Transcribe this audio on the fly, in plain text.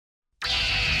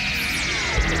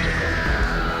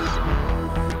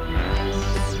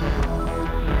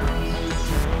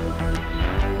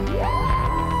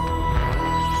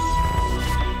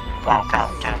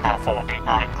Welcome to the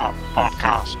 49 Up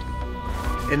Podcast.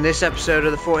 In this episode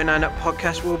of the 49 Up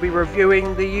Podcast, we'll be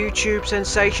reviewing the YouTube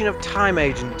sensation of Time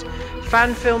Agent,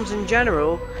 fan films in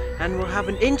general, and we'll have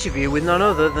an interview with none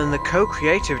other than the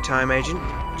co-creator of Time Agent,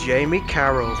 Jaime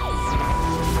Carroll.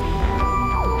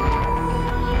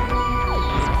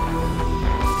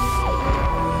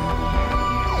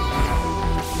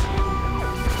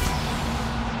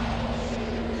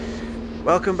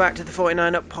 Welcome back to the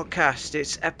 49 Up Podcast.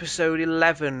 It's episode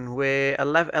 11. We're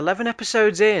 11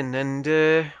 episodes in, and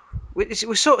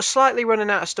we're sort of slightly running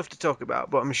out of stuff to talk about,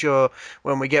 but I'm sure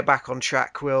when we get back on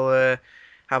track, we'll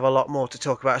have a lot more to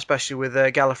talk about, especially with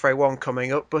Gallifrey 1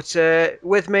 coming up. But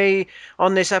with me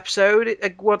on this episode,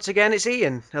 once again, it's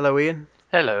Ian. Hello, Ian.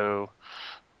 Hello.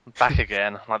 Back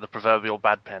again, like the proverbial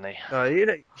bad penny. Oh,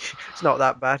 it's not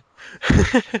that bad.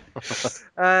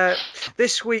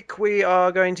 This week we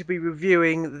are going to be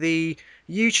reviewing the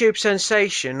YouTube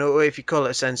sensation, or if you call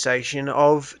it a sensation,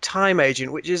 of Time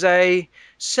Agent, which is a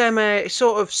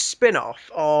sort of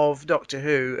spin-off of Doctor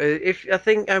Who.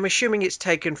 I'm assuming it's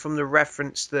taken from the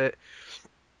reference that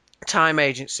Time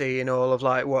Agency and all of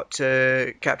like what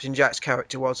Captain Jack's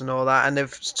character was and all that, and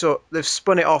they've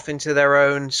spun it off into their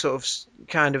own sort of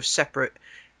kind of separate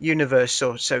universe,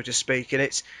 so to speak, and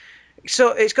it's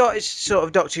got its sort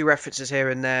of Doctor Who references here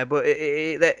and there, but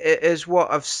it as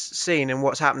what I've seen and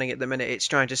what's happening at the minute, it's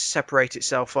trying to separate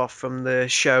itself off from the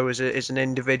show as an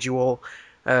individual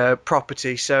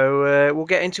property. So we'll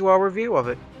get into our review of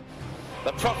it.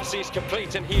 The prophecy is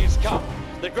complete and he is come,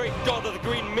 the great god of the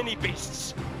green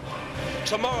mini-beasts.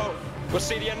 Tomorrow, we'll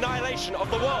see the annihilation of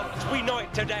the world as we know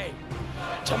it today.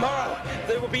 Tomorrow,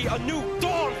 there will be a new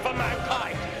dawn for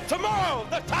mankind. Tomorrow,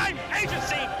 the Time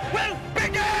Agency will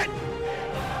begin!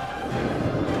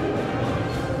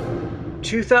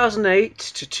 2008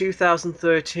 to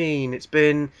 2013. It's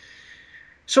been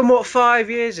somewhat 5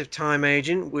 years of Time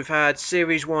Agent. We've had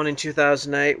Series 1 in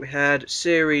 2008. We had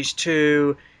Series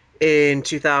 2 in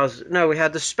 2000. No, we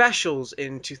had the specials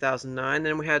in 2009.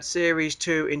 Then we had Series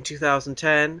 2 in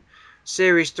 2010.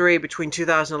 Series 3 between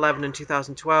 2011 and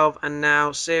 2012. And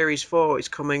now Series 4 is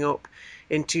coming up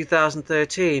in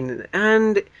 2013.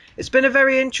 And it's been a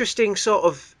very interesting sort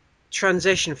of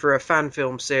transition for a fan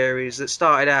film series that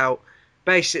started out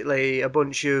basically a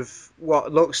bunch of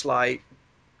what looks like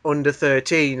under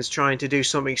 13s trying to do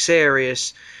something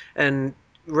serious and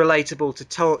relatable to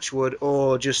Torchwood,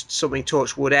 or just something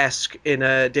Torchwood-esque in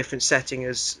a different setting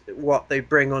as what they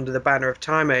bring under the banner of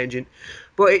Time Agent.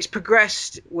 But it's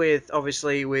progressed with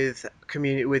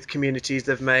communities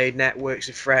they've made, networks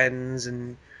of friends,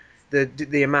 and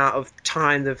the amount of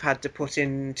time they've had to put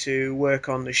in to work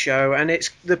on the show, and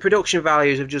the production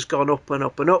values have just gone up and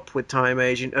up and up with Time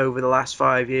Agent over the last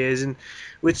 5 years, and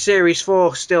with Series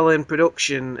 4 still in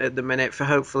production at the minute for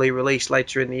hopefully release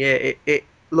later in the year, it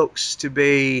looks to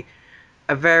be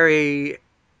a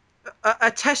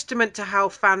testament to how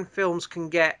fan films can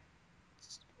get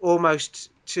almost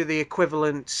to the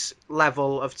equivalent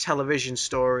level of television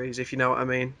stories, if you know what I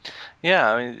mean.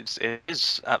 Yeah, I mean it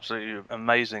is absolutely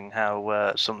amazing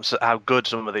how good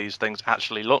some of these things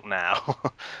actually look now.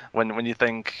 when you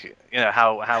think,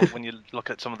 how when you look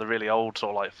at some of the really old sort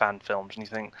of like fan films and you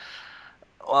think,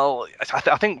 well,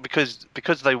 I think because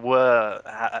they were,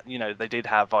 they did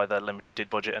have either limited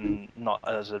budget and not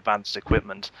as advanced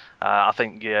equipment. I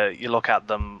think you look at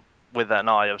them with an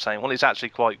eye of saying, well, it's actually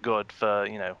quite good for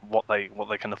what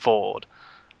they can afford.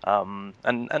 And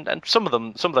some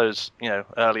of those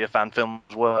earlier fan films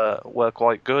were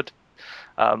quite good.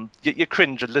 You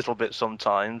cringe a little bit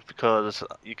sometimes because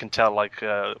you can tell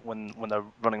when they're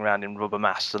running around in rubber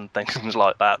masks and things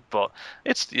like that. But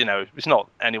it's not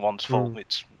anyone's fault.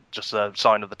 It's just a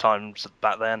sign of the times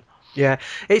back then. Yeah,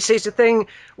 it's the thing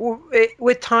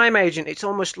with Time Agent. It's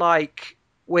almost like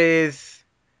with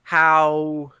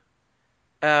how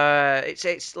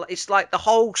it's like the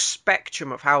whole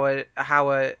spectrum of how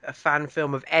a fan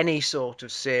film of any sort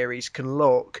of series can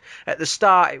look. At the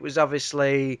start, it was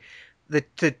obviously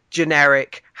the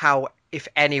generic, how if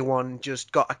anyone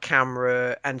just got a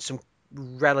camera and some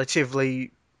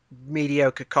relatively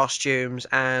mediocre costumes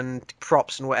and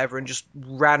props and whatever and just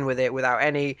ran with it without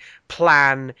any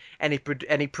plan, any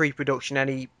pre-production,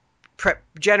 any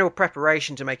general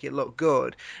preparation to make it look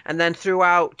good. And then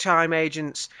throughout Time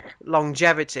Agent's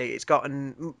longevity,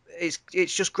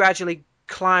 it's just gradually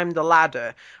climbed the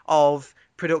ladder of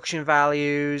production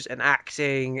values and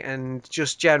acting and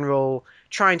just general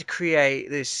trying to create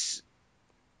this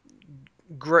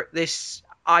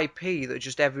IP that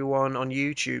just everyone on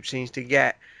YouTube seems to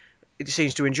get it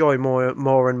seems to enjoy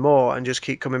more and more, and just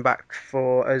keep coming back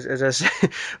for as I say,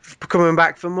 coming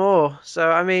back for more. So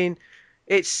I mean,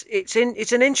 it's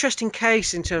an interesting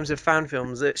case in terms of fan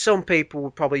films, that some people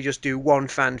would probably just do one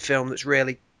fan film that's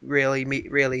really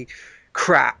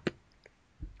crap,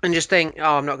 and just think,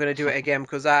 oh, I'm not going to do it again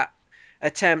because that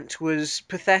attempt was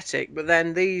pathetic. But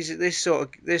then this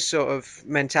sort of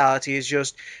mentality is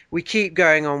just, we keep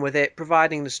going on with it,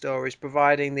 providing the stories,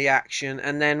 providing the action,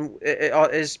 and then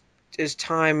as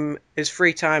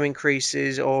free time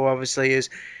increases, or obviously as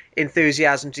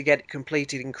enthusiasm to get it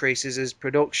completed increases, as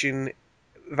production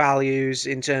values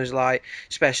in terms of like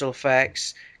special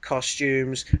effects,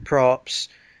 costumes, props,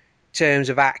 terms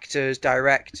of actors,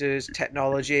 directors,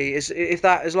 technology,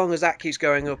 as long as that keeps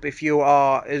going up, if you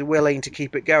are willing to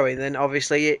keep it going, then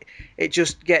obviously it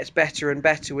just gets better and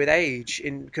better with age,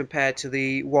 in compared to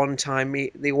the one-time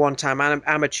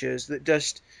amateurs that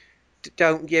just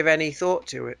don't give any thought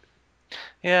to it.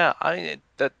 Yeah,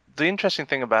 the interesting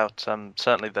thing about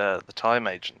certainly the Time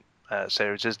Agent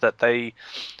series is that they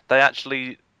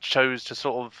actually chose to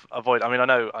sort of avoid. I mean, I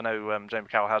know James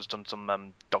Carroll has done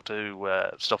some Doctor Who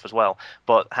stuff as well,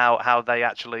 but how they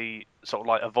actually sort of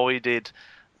like avoided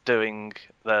doing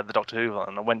the Doctor Who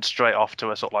one and went straight off to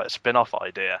a sort of like a spin-off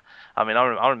idea. I mean,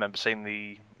 I remember seeing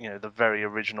the very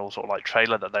original sort of like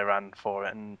trailer that they ran for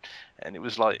it, and it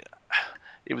was like.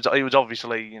 It was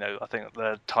obviously, I think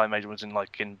the Time Agent was in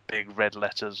big red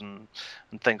letters and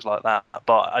things like that.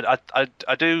 But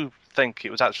I do think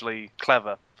it was actually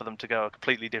clever for them to go a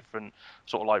completely different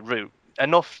sort of like route.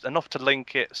 Enough to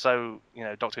link it so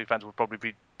Doctor Who fans would probably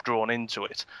be drawn into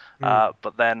it.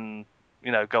 But then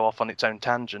go off on its own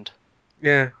tangent.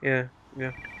 Yeah.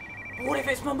 What if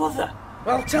it's my mother?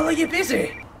 Well, tell her you're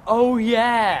busy. Oh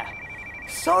yeah.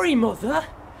 Sorry, Mother.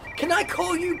 Can I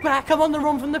call you back? I'm on the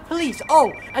run from the police.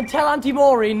 Oh, and tell Auntie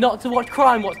Maureen not to watch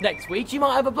Crime Watch next week. She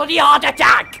might have a bloody heart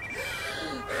attack!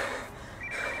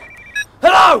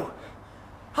 Hello!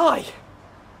 Hi.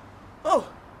 Oh,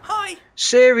 hi.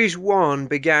 Series 1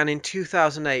 began in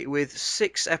 2008 with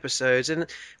 6 episodes, and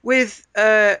with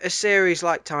a series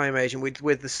like Time Agent,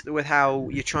 with how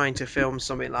you're trying to film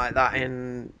something like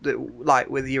that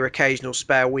with your occasional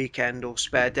spare weekend or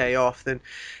spare day off, then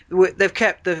they've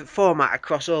kept the format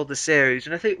across all the series.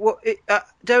 And I think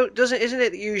isn't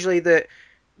it usually that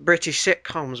British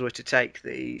sitcoms were to take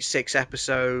the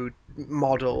 6-episode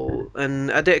model, and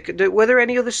were there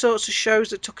any other sorts of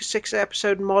shows that took a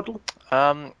 6-episode model?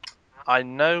 I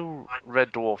know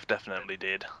Red Dwarf definitely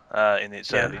did in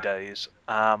its early days.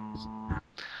 I'm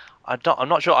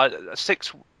not sure.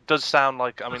 6 does sound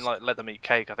like, I mean, like Let Them Eat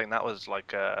Cake. I think that was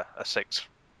like a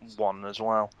 6-1 as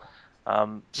well.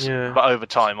 But over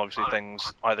time, obviously,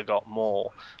 things either got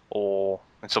more or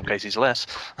in some cases less.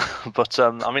 But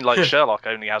I mean, like Sherlock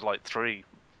only has like 3.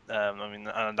 I mean,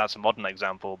 and that's a modern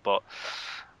example, but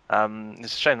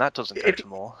it's a shame that doesn't go to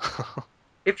more.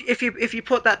 If you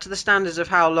put that to the standards of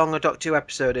how long a Doctor Who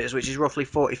episode is, which is roughly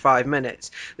 45 minutes,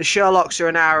 the Sherlocks are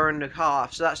an hour and a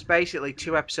half, so that's basically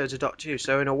 2 episodes of Doctor Who.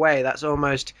 So in a way, that's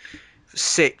almost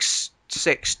 6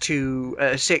 single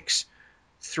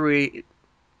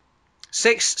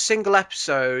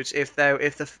episodes if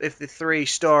the 3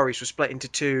 stories were split into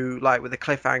 2, like with a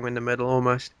cliffhanger in the middle,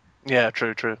 almost. Yeah,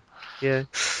 true. Yeah.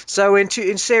 So in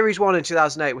Series 1 in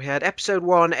 2008, we had Episode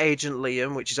 1, Agent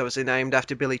Liam, which is obviously named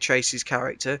after Billy Tracy's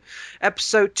character.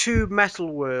 Episode 2, Metal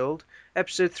World.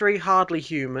 Episode 3, Hardly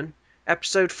Human.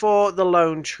 Episode 4, The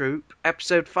Lone Troop.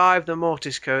 Episode 5, The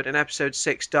Mortis Code. And Episode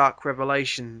 6, Dark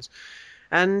Revelations.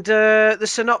 And the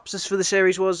synopsis for the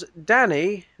series was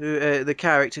Danny, the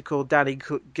character called Danny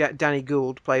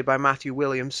Gould, played by Matthew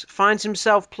Williams, finds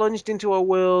himself plunged into a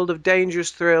world of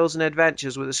dangerous thrills and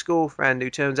adventures with a school friend who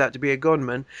turns out to be a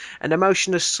gunman, an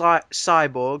emotionless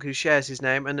cyborg who shares his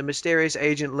name, and the mysterious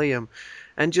Agent Liam.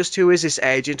 And just who is this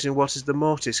agent, and what is the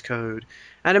Mortis Code?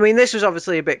 And I mean, this was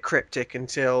obviously a bit cryptic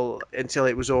until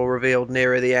it was all revealed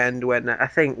nearer the end, when I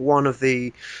think one of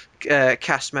the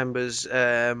cast members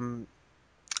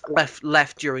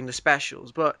left during the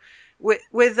specials. But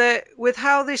with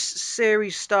how this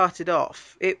series started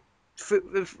off,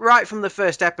 right from the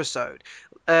first episode,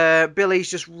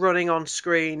 Billy's just running on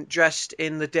screen dressed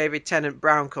in the David Tennant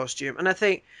Brown costume, and I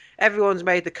think everyone's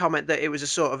made the comment that it was a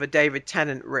sort of a David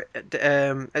Tennant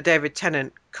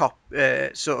cop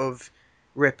sort of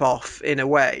rip off in a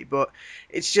way. But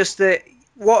it's just that,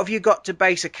 what have you got to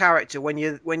base a character when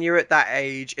you're at that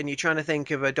age and you're trying to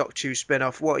think of a Doctor Who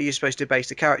spin-off? What are you supposed to base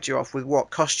the character off with? What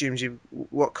costumes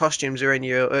are in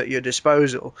at your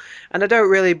disposal? And I don't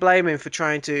really blame him for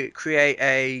trying to create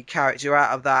a character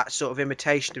out of that sort of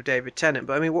imitation of David Tennant.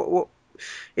 But I mean,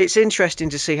 it's interesting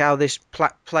to see how this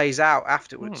plays out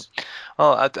afterwards.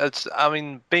 Well, I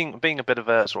mean, being a bit of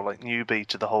a sort of like newbie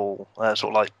to the whole sort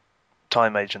of like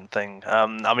time agent thing.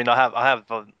 I mean, I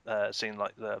have seen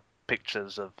like the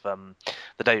pictures of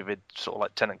the David sort of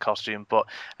like Tennant costume, but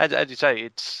as you say,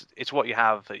 it's what you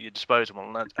have at your disposal.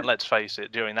 And let's face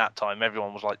it, during that time,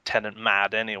 everyone was like Tennant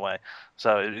mad anyway,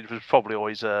 so it was probably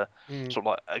always a sort of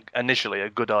like initially a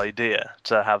good idea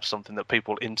to have something that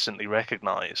people instantly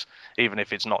recognise, even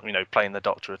if it's not playing the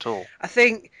Doctor at all. I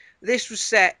think this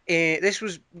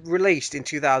was released in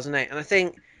 2008, and I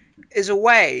think, as a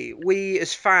way, we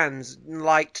as fans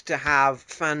liked to have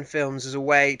fan films as a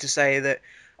way to say that,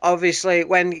 obviously,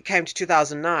 when it came to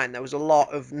 2009, there was a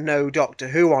lot of no Doctor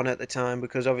Who on at the time,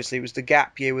 because obviously it was the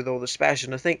gap year with all the special.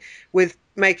 And I think with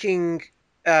making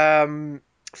fan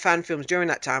films during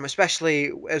that time,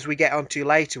 especially as we get onto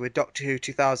later with Doctor Who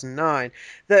 2009,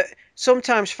 that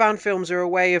sometimes fan films are a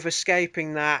way of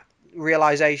escaping that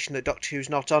realization that Doctor Who's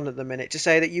not on at the minute, to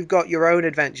say that you've got your own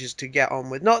adventures to get on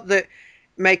with. Not that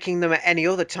making them at any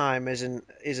other time isn't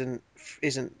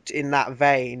in that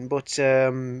vein, but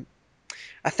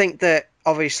I think that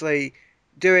obviously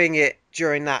doing it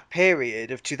during that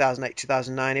period of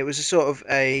 2008-2009, it was a sort of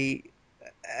a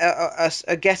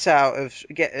get out of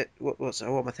what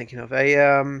am I thinking of?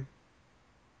 I'm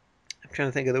trying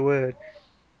to think of the word.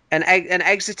 An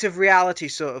exit of reality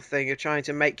sort of thing, of trying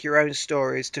to make your own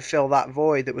stories to fill that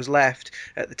void that was left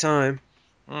at the time.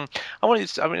 I mean,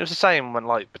 it was the same when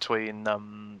like between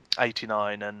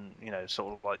 89 and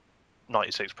sort of like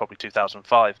 96, probably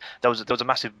 2005. There was a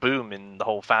massive boom in the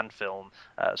whole fan film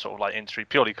sort of like industry,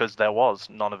 purely because there was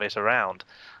none of it around.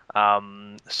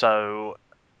 So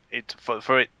it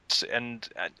for it, and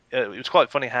it was quite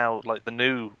funny how like when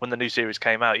the new series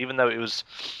came out, even though it was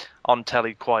on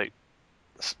telly quite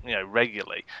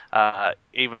regularly,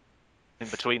 even in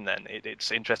between then,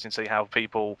 it's interesting to see how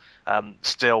people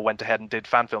still went ahead and did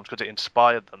fan films, because it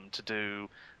inspired them to do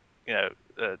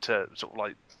to sort of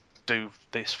like do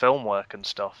this film work and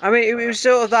stuff. I mean, it was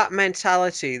sort of that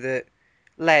mentality that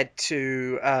led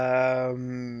to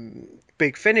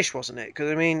Big Finish, wasn't it?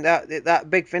 Because I mean, that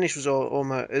Big Finish was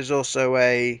also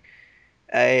a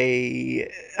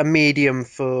medium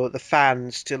for the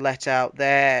fans to let out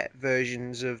their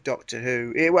versions of Doctor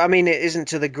Who. I mean, it isn't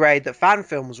to the grade that fan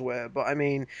films were, but I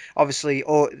mean, obviously,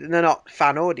 they're not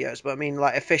fan audios, but I mean,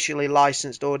 like officially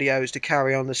licensed audios to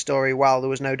carry on the story while there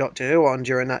was no Doctor Who on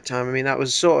during that time. I mean, that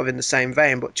was sort of in the same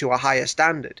vein, but to a higher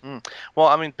standard. Well,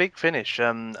 I mean, Big Finish.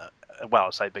 Well,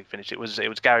 I'll say Big Finish. It was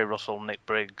Gary Russell, Nick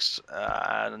Briggs,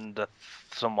 and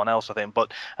someone else, I think.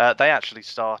 But they actually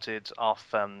started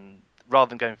off. Rather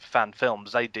than going for fan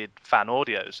films, they did fan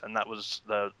audios, and that was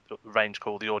the range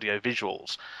called the audio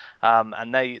visuals.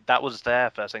 And that was their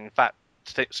first thing. In fact,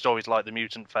 stories like The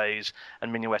Mutant Phase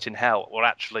and Minuet in Hell were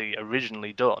actually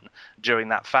originally done during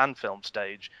that fan film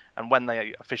stage. And when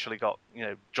they officially got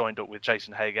joined up with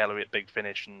Jason Haigh Ellery at Big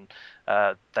Finish, and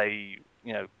they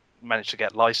managed to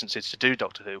get licenses to do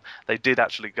Doctor Who, they did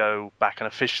actually go back and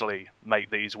officially make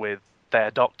these with their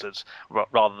doctors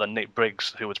rather than Nick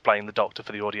Briggs, who was playing the Doctor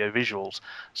for the audio visuals.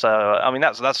 So I mean,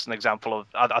 that's an example of,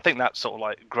 I think that's sort of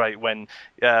like great when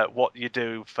what you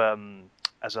do for,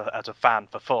 as a fan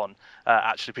for fun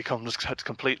actually becomes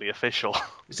completely official.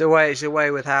 It's a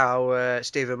way with how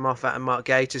Stephen Moffat and Mark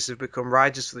Gatiss have become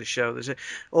writers for the show.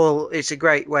 It's a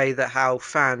great way that how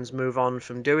fans move on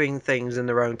from doing things in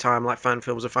their own time, like fan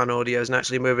films or fan audios, and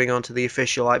actually moving on to the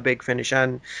official, like Big Finish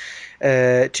and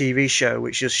TV show,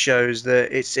 which just shows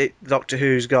that Doctor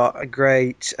Who's got a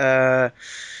great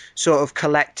sort of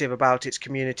collective about its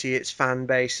community, its fan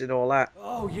base, and all that.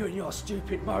 Oh, you and your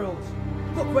stupid morals.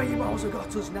 Look where your morals have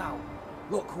got us now.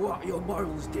 Look what your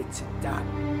morals did to Dan.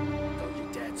 Don't you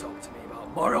dare talk to me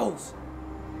about morals.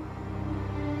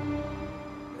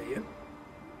 Liam?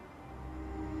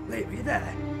 Liam, are you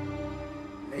there?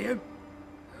 Liam?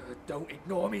 Don't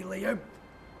ignore me, Liam.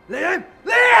 Liam!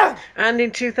 Liam! And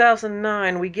in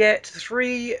 2009, we get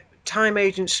 3 Time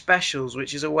Agent specials,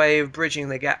 which is a way of bridging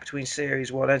the gap between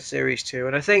Series 1 and Series 2.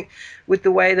 And I think with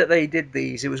the way that they did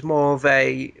these, it was more of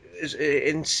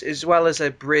as well as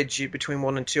a bridge between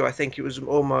 1 and 2, I think it was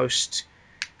almost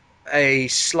a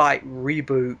slight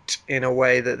reboot in a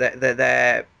way that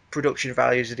their production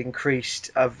values had increased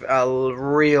a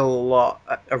real lot,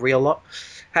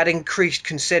 had increased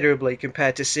considerably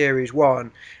compared to Series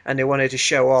 1, and they wanted to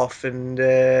show off and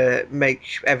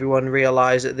make everyone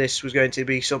realise that this was going to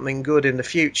be something good in the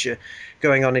future,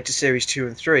 going on into Series 2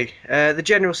 and 3. The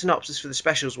general synopsis for the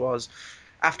specials was,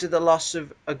 After the loss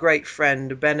of a great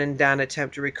friend, Ben and Dan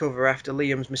attempt to recover after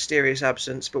Liam's mysterious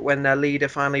absence, but when their leader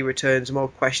finally returns, more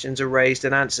questions are raised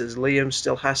than answers. Liam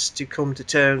still has to come to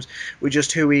terms with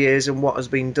just who he is and what has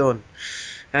been done.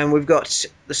 And we've got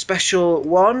the Special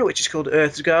 1, which is called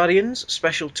Earth's Guardians,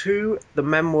 Special 2, The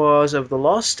Memoirs of the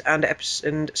Lost,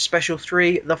 and Special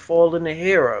 3, The Fallen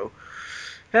Hero.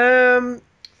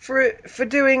 For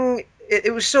doing...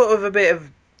 It was sort of a bit of...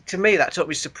 To me, that took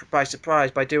me by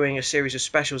surprise by doing a series of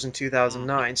specials in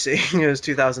 2009, seeing as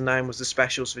 2009 was the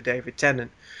specials for David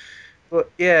Tennant. But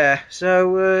yeah,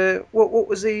 so what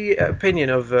was the opinion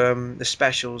of the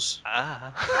specials?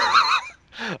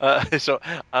 Because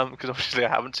obviously I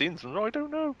haven't seen them, so I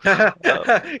don't know.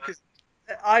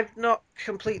 I've not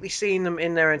completely seen them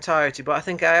in their entirety, but I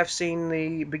think I have seen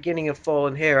the beginning of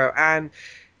Fallen Hero, and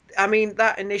I mean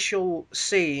that initial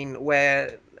scene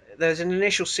where there's an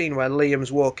initial scene where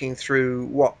Liam's walking through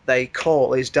what they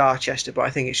call is Darchester, but I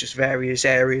think it's just various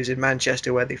areas in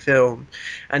Manchester where they filmed,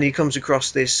 and he comes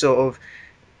across this sort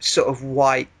of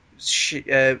white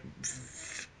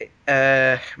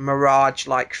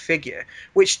mirage-like figure,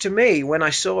 which to me, when I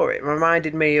saw it,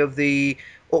 reminded me of the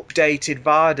updated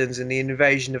Vardens in the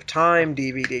Invasion of Time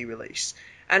DVD release,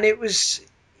 and it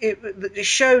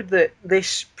showed that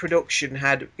this production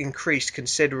had increased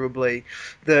considerably,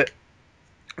 that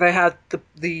they had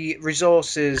the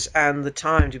resources and the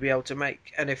time to be able to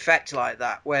make an effect like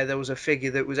that, where there was a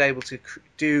figure that was able to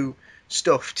do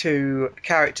stuff to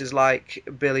characters like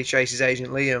Billy Tracy's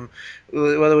agent Liam,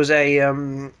 where there was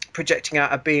a projecting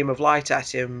out a beam of light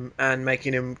at him and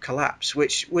making him collapse,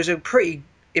 which was a pretty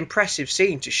impressive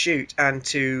scene to shoot and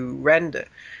to render.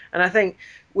 And I think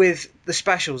with the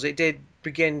specials, it did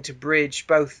begin to bridge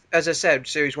both, as I said,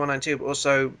 series 1 and 2, but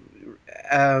also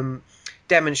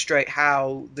demonstrate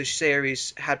how the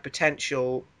series had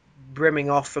potential, brimming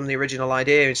off from the original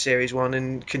idea in series 1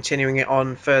 and continuing it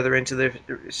on further into the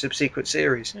subsequent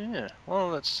series. Yeah,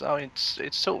 well, it's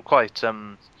sort of quite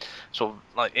sort of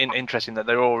like interesting that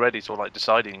they're already sort of like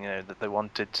deciding, that they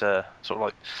wanted to sort of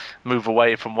like move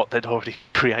away from what they'd already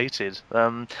created.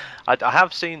 I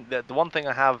have seen the one thing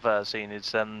I have seen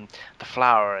is the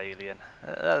flower alien.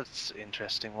 That's an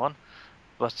interesting one,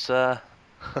 but.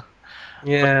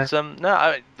 Yeah. But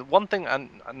no, the one thing, and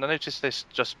I noticed this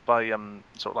just by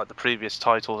sort of like the previous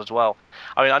titles as well.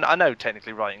 I mean, I know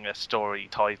technically writing a story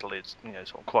title is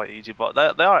sort of quite easy, but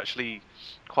they are actually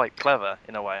quite clever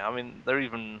in a way. I mean, they're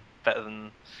even better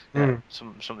than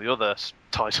some of the other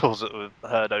titles that we've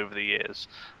heard over the years.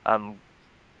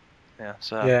 Yeah.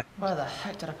 So. Yeah. Where the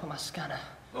heck did I put my scanner?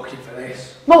 Looking for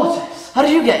this. Mortis, how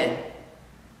did you get in?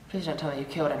 Please don't tell me you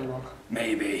killed anyone.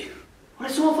 Maybe. What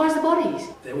if someone finds the bodies?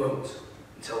 They won't.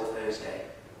 Until Thursday.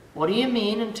 What do you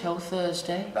mean until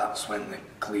Thursday? That's when the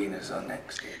cleaners are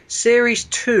next in. Series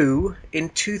 2 in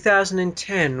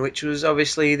 2010, which was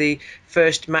obviously the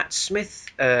first Matt Smith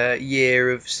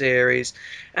year of series.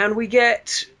 And we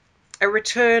get a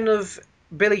return of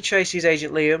Billy Tracy's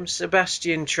agent Liam,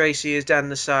 Sebastian Tracy as Dan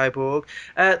the Cyborg,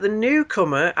 the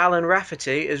newcomer Alan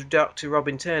Rafferty as Dr.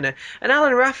 Robin Turner. And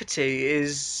Alan Rafferty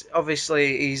is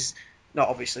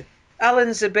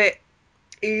Alan's a bit...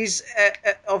 He's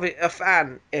a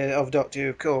fan of Doctor Who,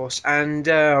 of course,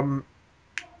 and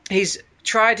he's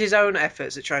tried his own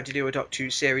efforts at trying to do a Doctor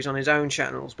Who series on his own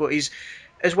channels, but he's,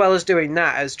 as well as doing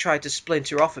that, has tried to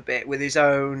splinter off a bit with his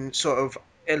own sort of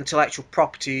intellectual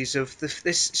properties of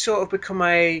this sort of become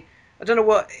a... I don't know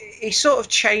what... He's sort of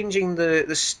changing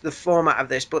the format of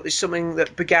this, but there's something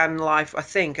that began life, I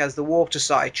think, as the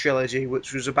Waterside trilogy,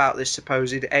 which was about this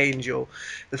supposed angel.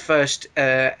 The first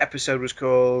episode was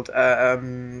called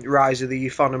Rise of the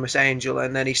Euphonymous Angel,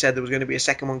 and then he said there was going to be a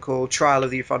second one called Trial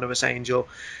of the Euphonymous Angel,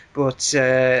 but...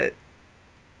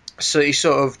 So he's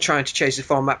sort of trying to chase the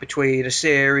format between a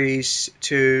series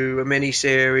to a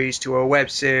mini-series to a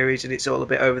web series, and it's all a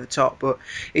bit over the top. But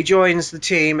he joins the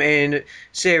team in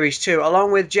Series 2,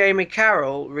 along with Jaime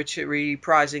Carroll,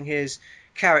 reprising his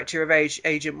character of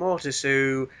Agent Mortis,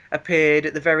 who appeared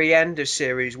at the very end of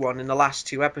Series 1 in the last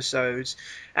 2 episodes.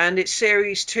 And it's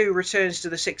Series 2 returns to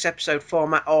the 6-episode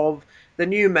format of the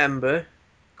new member,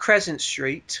 Crescent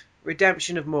Street,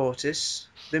 Redemption of Mortis,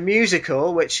 the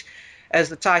musical, which... as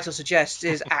the title suggests,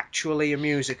 is actually a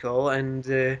musical, and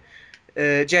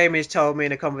Jamie has told me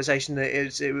in a conversation that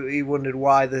he wondered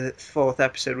why the 4th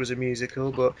episode was a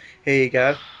musical, but here you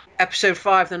go. Episode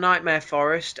 5, The Nightmare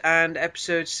Forest, and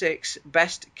Episode 6,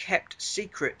 Best Kept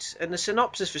Secret. And the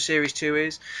synopsis for Series 2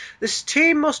 is, this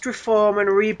team must reform and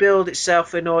rebuild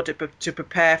itself in order to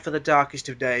prepare for the darkest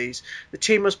of days. The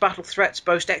team must battle threats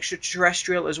both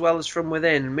extraterrestrial as well as from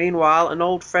within. Meanwhile, an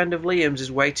old friend of Liam's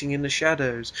is waiting in the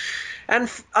shadows.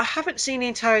 And I haven't seen the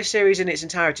entire series in its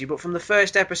entirety, but from the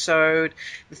first episode,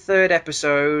 the third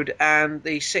episode, and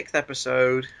the sixth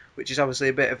episode, which is obviously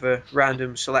a bit of a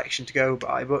random selection to go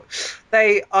by, but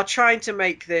they are trying to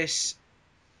make this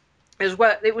as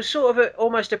well. It was sort of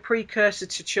almost a precursor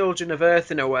to Children of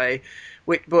Earth in a way,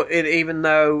 even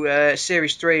though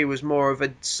Series 3 was more of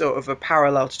a sort of a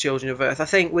parallel to Children of Earth, I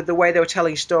think with the way they were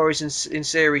telling stories in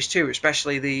Series 2,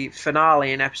 especially the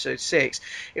finale in Episode 6,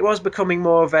 it was becoming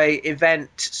more of a event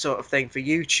sort of thing for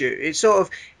YouTube. It's sort of,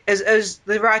 as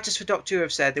the writers for Doctor Who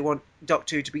have said, they want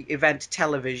Doctor Who to be event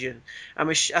television.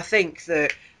 I think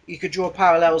that you could draw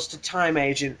parallels to Time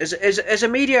Agent as a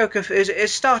mediocre,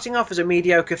 as starting off as a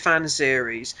mediocre fan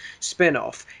series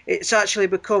spin-off. It's actually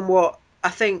become what I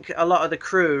think a lot of the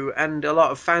crew and a lot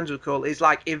of fans would call is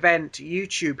like event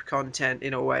YouTube content,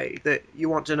 in a way that you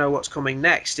want to know what's coming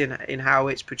next in how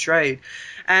it's portrayed.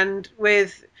 And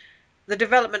with the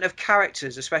development of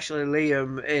characters, especially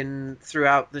Liam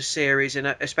throughout the series, and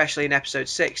especially in Episode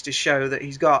 6, to show that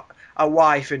he's got a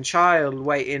wife and child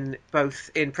waiting both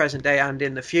in present day and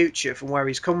in the future from where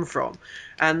he's come from,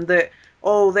 and that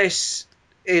all this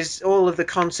is all of the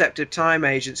concept of time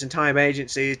agents and time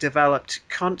agency is developed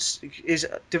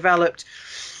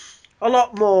a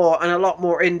lot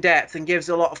more in depth, and gives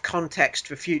a lot of context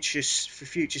for future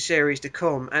series to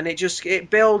come, and it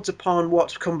builds upon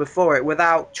what's come before it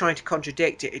without trying to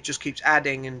contradict it. It just keeps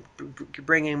adding and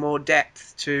bringing more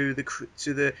depth to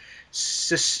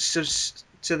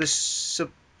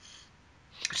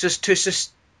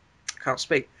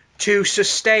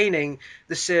sustaining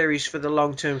the series for the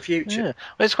long-term future. Yeah,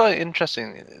 well, it's quite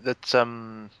interesting that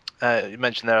you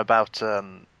mentioned there about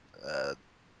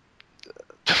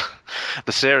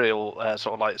the serial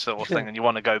sort of thing, and you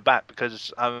want to go back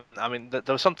because I mean there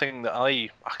was something that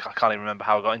I can't even remember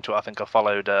how I got into it. I think I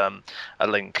followed a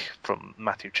link from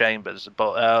Matthew Chambers,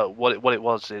 but what it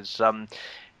was is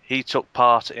he took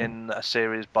part in a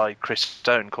series by Chris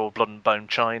Stone called Blood and Bone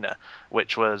China,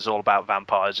 which was all about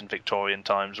vampires in Victorian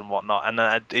times and whatnot.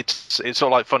 And it's sort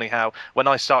of like funny how when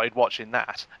I started watching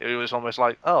that, it was almost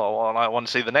like, oh, well, I want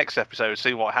to see the next episode,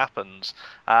 see what happens.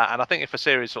 And I think if a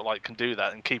series sort of like can do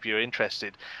that and keep you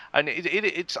interested, and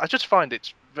it's I just find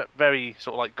it's very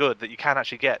sort of like good that you can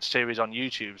actually get series on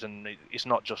YouTube, and it's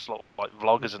not just like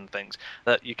vloggers and things,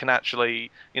 that you can actually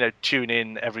tune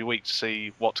in every week to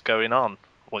see what's going on.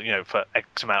 Well, for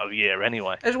X amount of a year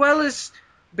anyway. As well as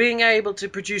being able to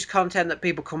produce content that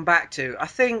people come back to. I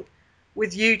think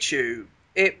with YouTube,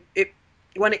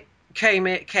 when it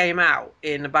came out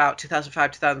in about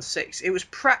 2005, 2006, it was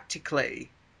practically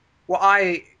what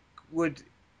I would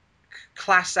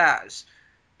class as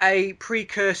a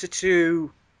precursor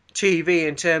to TV,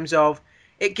 in terms of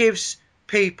it gives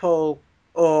people,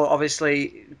 or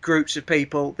obviously groups of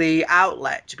people, the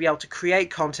outlet to be able to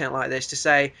create content like this, to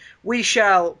say, we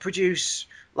shall produce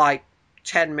like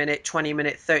 10-minute,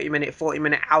 20-minute, 30-minute,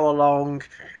 40-minute, hour-long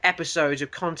episodes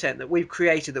of content that we've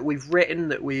created, that we've written,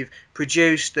 that we've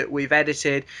produced, that we've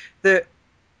edited. That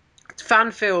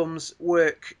fan films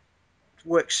work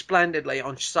splendidly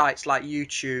on sites like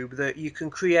YouTube, that you can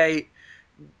create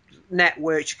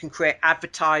networks, you can create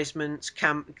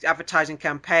advertising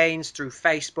campaigns through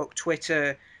Facebook,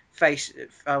 Twitter, I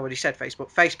already said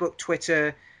Facebook,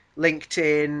 Twitter,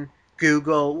 LinkedIn,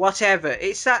 Google, whatever.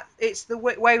 It's the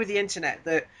way with the internet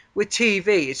that with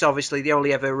TV, it's obviously the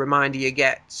only ever reminder you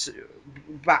get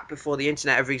back before the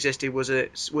internet ever existed was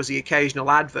the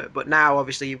occasional advert. But now,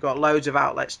 obviously, you've got loads of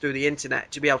outlets through the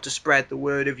internet to be able to spread the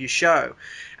word of your show,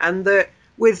 and that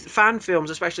with fan films,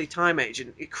 especially Time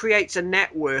Agent, it creates a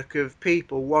network of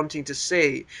people wanting to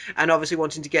see, and obviously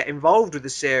wanting to get involved with the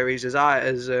series,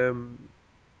 as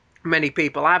many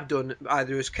people have done,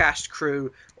 either as cast,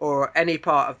 crew, or any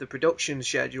part of the production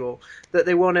schedule, that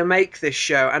they want to make this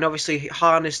show and obviously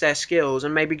harness their skills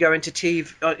and maybe go into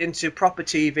into proper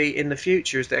TV in the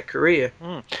future as their career.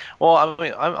 Well, I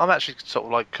mean, I'm actually sort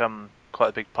of like quite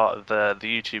a big part of the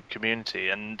YouTube community,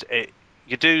 and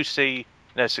you do see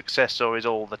success stories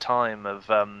all the time of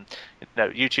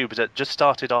YouTubers that just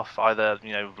started off either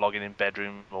vlogging in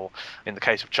bedroom, or in the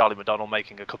case of Charlie McDonnell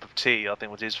making a cup of tea, I think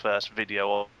was his first video,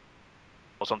 or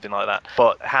something like that.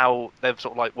 But how they've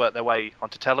sort of like worked their way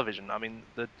onto television. I mean,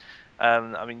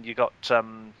 you got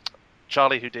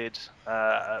Charlie, who did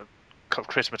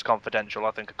Christmas Confidential,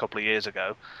 I think, a couple of years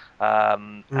ago.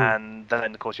 And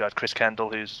then, of course, you had Chris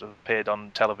Kendall, who's appeared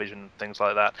on television, things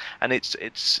like that. And it's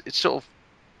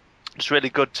really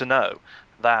good to know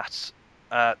that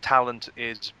talent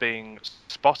is being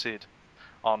spotted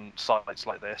on sites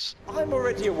like this. I'm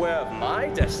already aware of my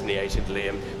destiny, Agent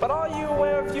Liam, but are you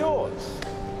aware of yours?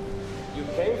 You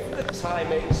came from the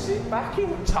time agency back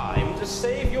in time to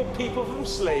save your people from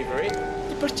slavery,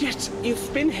 but yet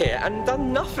you've been here and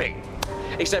done nothing,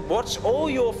 except watch all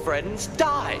your friends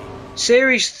die.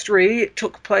 Series 3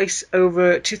 took place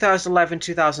over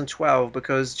 2011-2012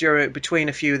 because between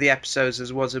a few of the episodes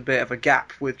there was a bit of a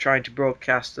gap with trying to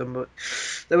broadcast them. But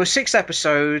there were 6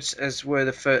 episodes, as were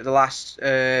the last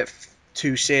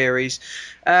 2 series.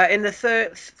 In the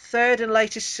third and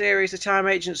latest series, the Time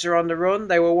Agents are on the run.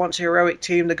 They were once a heroic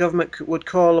team the government would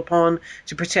call upon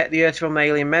to protect the Earth from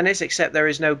alien menace, except there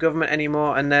is no government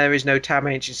anymore and there is no Time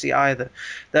Agency either.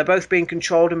 They're both being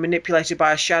controlled and manipulated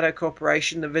by a shadow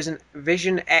corporation, the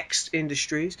Vision X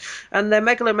Industries, and their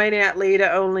megalomaniac leader,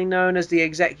 only known as the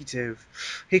Executive.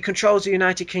 He controls the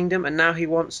United Kingdom, and now he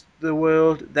wants the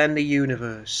world, then the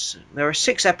universe. There are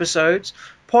 6 episodes: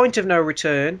 Point of No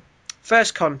Return,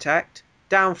 First Contact,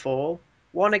 Downfall,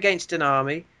 One Against an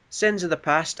Army, Sins of the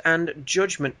Past, and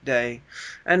Judgment Day.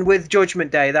 And with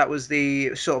Judgment Day, that was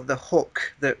the sort of the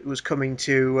hook that was coming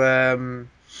to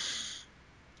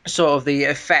sort of the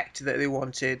effect that they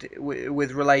wanted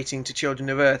with relating to Children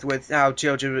of Earth, with how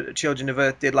Children of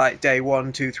Earth did like day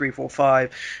 1, 2, 3, 4,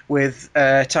 5. With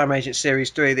Time Agent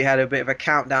Series 3, they had a bit of a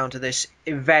countdown to this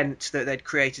event that they'd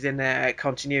created in their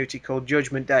continuity called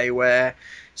Judgment Day, where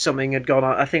something had gone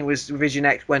on. I think it was Vision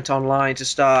X went online to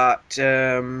start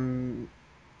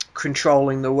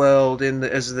controlling the world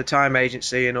as the Time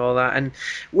Agency and all that. And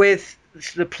with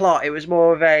the plot, it was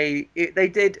more of they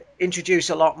did introduce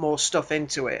a lot more stuff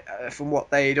into it from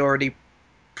what they'd already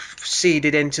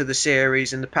seeded into the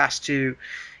series in the past two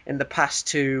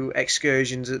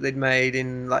excursions that they'd made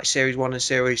in like series 1 and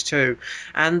series 2,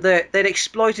 and they'd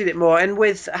exploited it more. And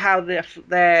with how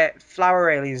their flower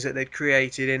aliens that they'd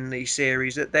created in the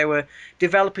series, that they were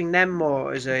developing them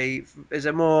more as a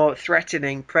more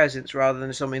threatening presence rather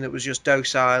than something that was just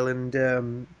docile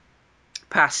and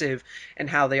passive in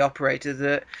how they operated.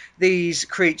 That these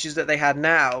creatures that they had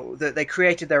now, that they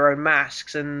created their own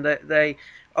masks, and that they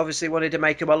obviously wanted to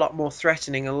make them a lot more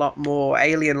threatening, a lot more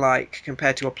alien-like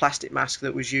compared to a plastic mask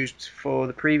that was used for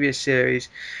the previous series.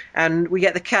 And we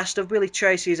get the cast of Billy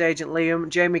Treacy as Agent Liam,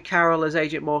 Jaime Carroll as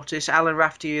Agent Mortis, Alan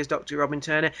Rafferty as Dr. Robin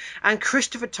Turner, and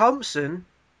Christopher Thompson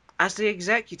as the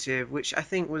Executive, which I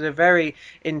think was a very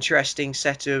interesting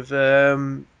set of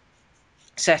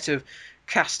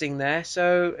casting there.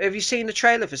 So, have you seen the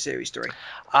trailer for Series 3?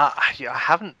 I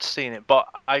haven't seen it, but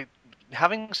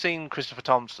having seen Christopher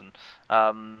Thompson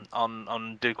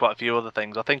on do quite a few other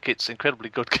things, I think it's incredibly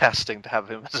good casting to have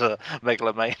him as a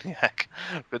megalomaniac.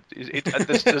 But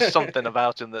there's something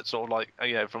about him that sort of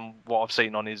like, from what I've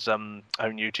seen on his own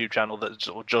YouTube channel, that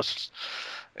sort of just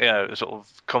sort of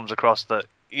comes across that.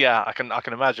 Yeah, I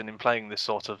can imagine him playing this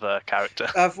sort of character.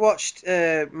 I've watched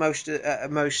most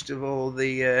of all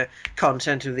the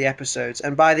content of the episodes,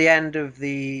 and by the end of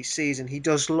the season, he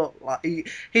does look like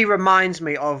he reminds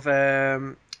me of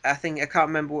I think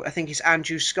it's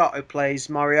Andrew Scott who plays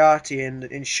Moriarty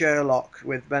in Sherlock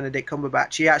with Benedict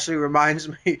Cumberbatch. He actually reminds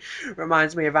me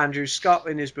of Andrew Scott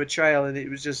in his portrayal, and it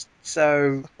was just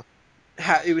so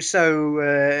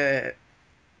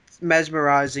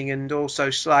mesmerizing and also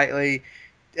slightly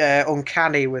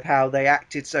uncanny with how they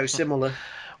acted so similar.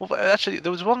 Well, actually,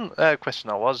 there was one question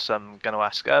I was going to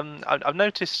ask. I've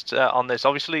noticed on this,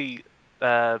 obviously,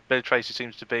 Billy Treacy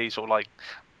seems to be sort of like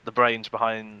the brains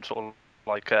behind sort of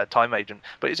like Time Agent,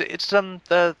 but it's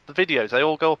the videos, they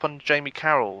all go up on Jaime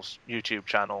Carroll's YouTube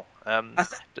channel.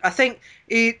 I think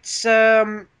it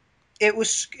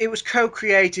was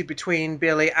co-created between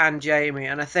Billy and Jaime,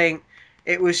 and I think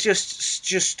it was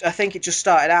just I think it just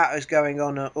started out as going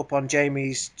on up on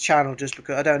Jamie's channel, just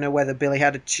because I don't know whether Billy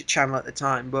had a channel at the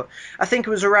time, but I think it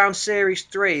was around Series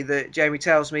 3 that Jaime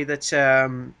tells me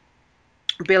that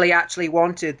Billy actually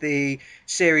wanted the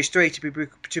Series 3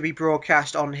 to be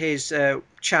broadcast on his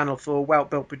channel for Well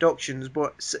Built Productions,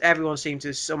 but everyone seemed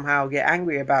to somehow get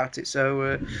angry about it.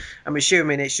 So I'm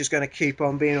assuming it's just going to keep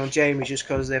on being on Jamie, just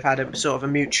because they've had a sort of a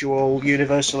mutual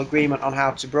universal agreement on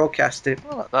how to broadcast it.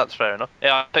 Well, that's fair enough.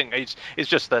 Yeah, I think it's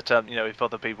just that if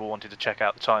other people wanted to check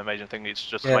out the Time Agent thing, it's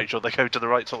just to make sure they go to the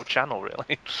right sort of channel,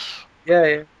 really.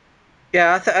 Yeah.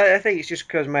 Yeah, I think it's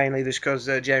just mainly because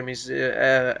Jamie's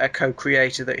a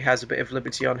co-creator, that he has a bit of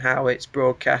liberty on how it's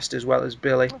broadcast as well as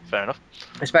Billy. Fair enough.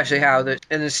 Especially how that,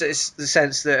 in the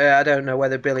sense that I don't know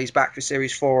whether Billy's back for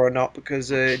series 4 or not, because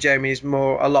Jamie's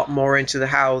a lot more into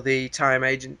how the Time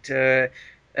Agent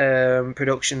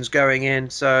production's going in.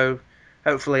 So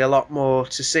hopefully a lot more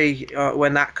to see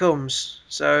when that comes.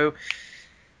 So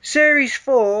series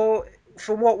 4,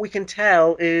 from what we can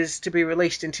tell, is to be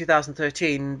released in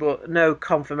 2013, but no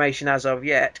confirmation as of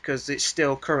yet, because it's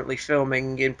still currently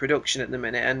filming in production at the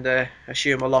minute, and I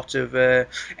assume a lot of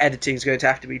editing is going to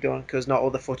have to be done, because not all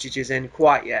the footage is in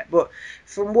quite yet. But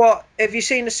have you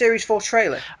seen the Series 4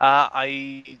 trailer?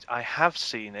 I have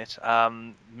seen it.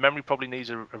 Memory probably needs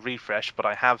a refresh, but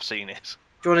I have seen it.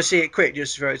 Do you want to see it quick,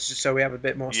 just so we have a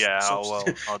bit more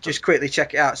substance? I'll just quickly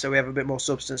check it out so we have a bit more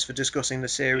substance for discussing the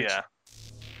series. Yeah.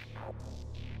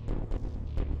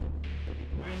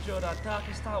 We endured our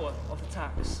darkest hour of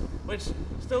attacks, which,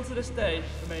 still to this day,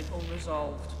 remain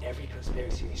unresolved. Every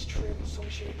conspiracy is true in some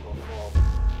shape or form.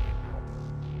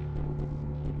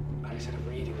 And instead of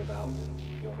reading about them,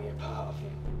 you'll be a part of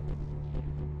them.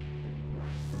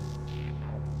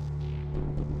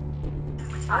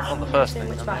 Well, the first thing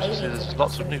is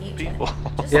lots of new people.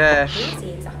 Yeah.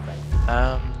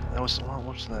 There was what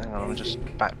was the thing? Let me just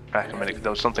back a minute.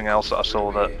 There was something else that I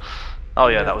saw that. Oh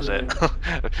yeah, that was it.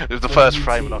 It was the first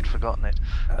frame and I'd forgotten it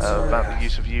about the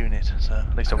use of UNIT. So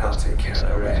at least I've got something.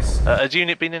 Has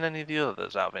UNIT been in any of the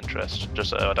others out of interest? Just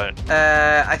so I don't.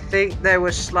 I think they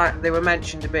were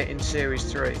mentioned a bit in Series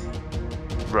 3.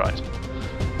 Right.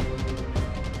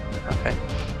 Okay.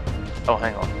 Oh,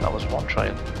 hang on. That was one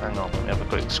trailer. Hang on. Let me have a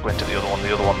quick squint at the other one.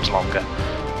 The other one's longer.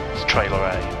 It's trailer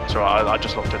A. It's alright. I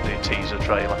just looked at the teaser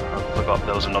trailer. I forgot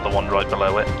there was another one right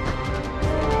below it.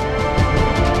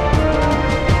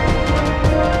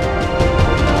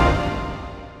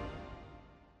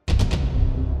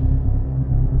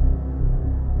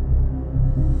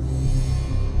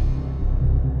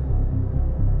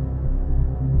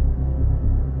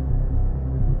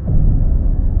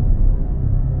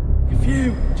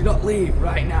 Do not leave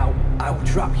right now. I will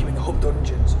trap you in the hub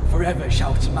dungeons, forever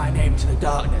shouting my name to the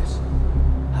darkness.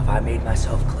 Have I made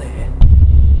myself clear?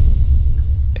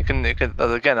 It can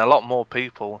again, a lot more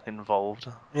people involved.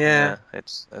 Yeah.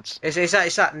 It's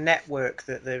that network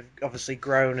that they've obviously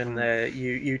grown and they're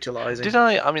utilising. Did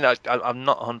I? I mean, I'm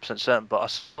not 100% certain, but I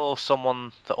saw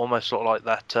someone that almost sort of like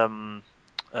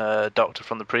that Doctor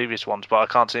from the previous ones, but I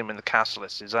can't see him in the cast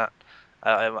list. Is that?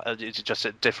 Is it just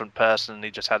a different person and he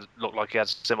just looked like he had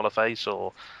a similar face,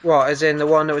 or what, as in the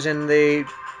one that was in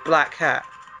the black hat?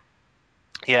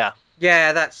 Yeah,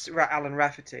 that's Alan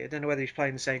Rafferty. I don't know whether he's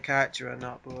playing the same character or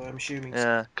not, but I'm assuming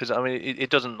yeah, because I mean it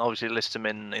doesn't obviously list him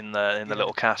in the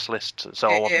little cast list, so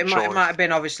I wasn't sure. It might have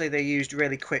been, obviously they used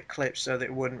really quick clips so that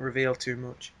it wouldn't reveal too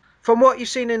much. From what you've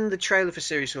seen in the trailer for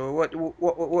Series 4,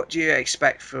 what do you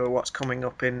expect for what's coming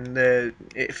up in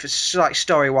like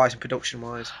story-wise and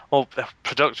production-wise? Well,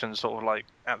 production's sort of like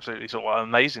absolutely sort of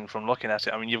amazing from looking at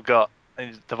it. I mean,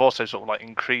 they've also sort of like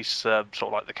increased sort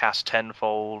of like the cast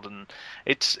tenfold, and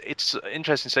it's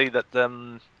interesting to see that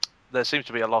there seems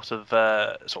to be a lot of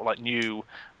sort of like new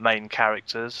main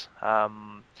characters,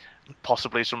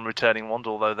 possibly some returning ones,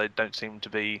 although they don't seem to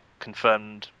be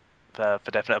confirmed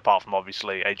for definite, apart from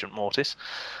obviously Agent Mortis.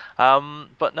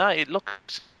 But no, it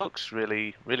looks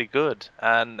really, really good,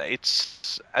 and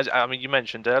it's, I mean, you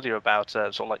mentioned earlier about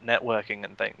sort of like networking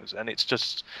and things, and it's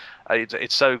just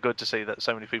it's so good to see that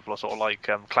so many people are sort of like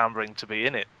clamoring to be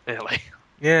in it, really.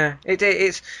 Yeah,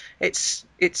 it's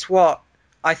what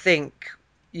I think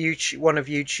one of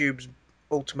YouTube's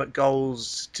ultimate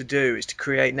goals to do is to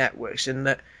create networks, and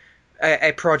that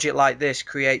a project like this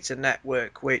creates a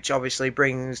network which obviously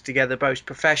brings together both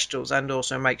professionals and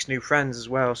also makes new friends as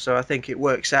well. So I think it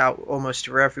works out almost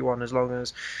for everyone, as long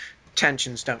as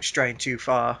tensions don't strain too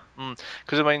far.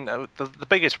 Because I mean, the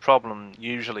biggest problem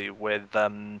usually with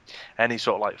any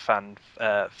sort of like fan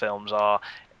films are,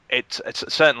 it's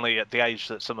certainly at the age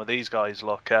that some of these guys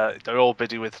look, they're all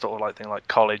busy with sort of like things like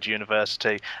college,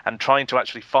 university, and trying to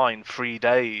actually find 3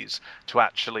 days to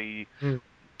actually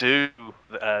do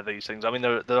these things. I mean,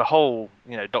 there are whole,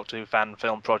 Doctor Who fan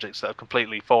film projects that have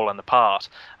completely fallen apart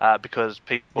because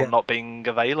people not being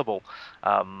available.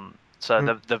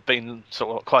 So they've been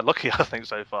sort of quite lucky, I think,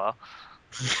 so far.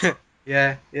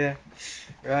 Yeah.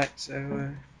 Right.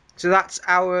 So that's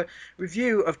our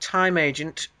review of Time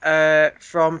Agent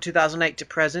from 2008 to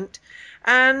present.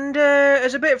 And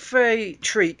as a bit of a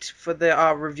treat for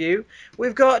our review,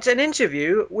 we've got an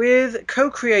interview with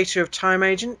co-creator of Time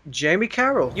Agent, Jaime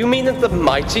Carroll. You mean that the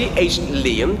mighty Agent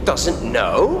Liam doesn't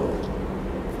know?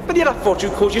 But yet I thought you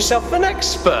called yourself an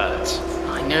expert.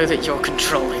 I know that you're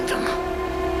controlling them.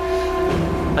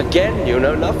 Again, you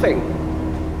know nothing.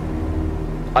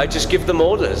 I just give them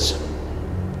orders.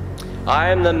 I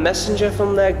am the messenger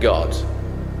from their god.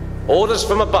 Orders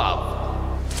from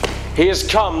above. He has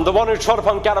come, the one who trod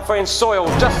upon Gallifreyan soil,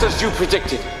 just as you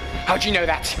predicted. How do you know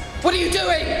that? What are you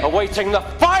doing? Awaiting the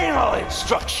final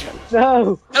instruction.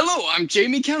 No. Hello, I'm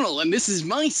Jaime Carroll, and this is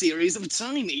my series of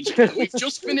Time Agent. We've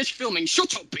just finished filming.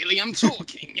 Shut up, Billy, I'm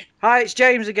talking. Hi, it's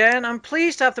James again. I'm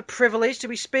pleased to have the privilege to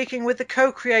be speaking with the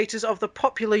co-creators of the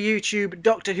popular YouTube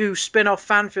Doctor Who spin-off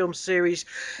fan film series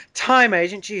Time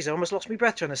Agent. Jeez, I almost lost my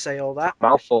breath trying to say all that.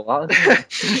 Mouthful, that.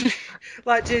 I'd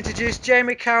like to introduce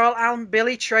Jaime Carroll and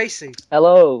Billy Treacy.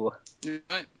 Hello.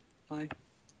 Right. Hi.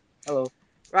 Hello.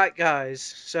 Right, guys.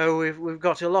 So we've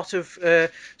got a lot of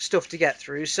stuff to get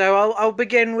through. So I'll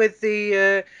begin with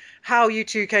the how you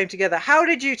two came together. How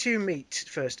did you two meet?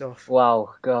 First off.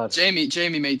 Wow, God.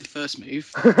 Jamie made the first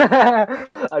move.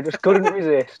 I just couldn't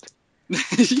resist.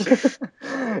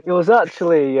 It was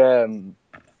actually,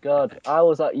 God, I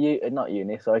was at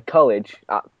college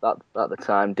at the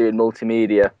time doing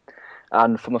multimedia,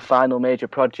 and from a final major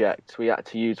project, we had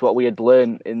to use what we had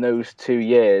learned in those 2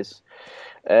 years.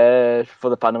 For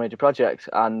the final major project,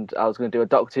 and I was going to do a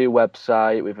Doctor Who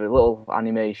website with a little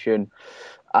animation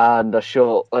and a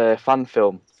short fan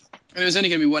film. It was only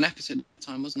going to be one episode at the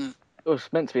time, wasn't it? It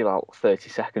was meant to be like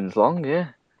 30 seconds long, yeah.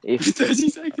 30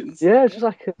 seconds? Yeah, just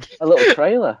like a little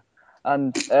trailer.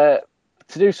 And to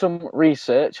do some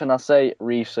research, and I say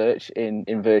research in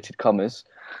inverted commas,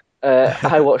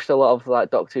 I watched a lot of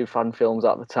like Doctor Who fan films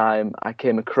at the time. I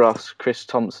came across Chris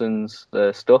Thompson's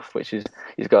stuff, which is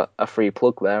he's got a free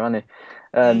plug there, hasn't he?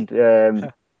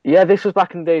 And yeah, this was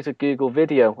back in the days of Google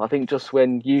Video. I think just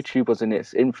when YouTube was in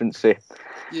its infancy.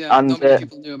 Yeah, and, not many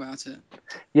people knew about it.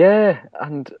 Yeah,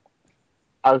 and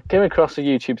I came across a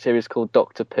YouTube series called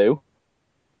Doctor Who.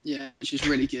 Yeah, which is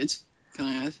really good. Can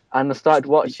I add? And I started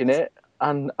watching it,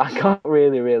 and I got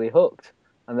really, really hooked.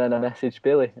 And then I messaged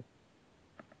Billy.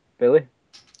 Billy?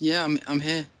 Yeah, I'm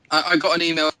here. I got an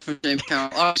email from James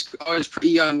Carroll. I was pretty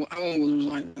young. I was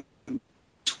like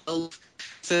 12,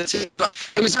 13. But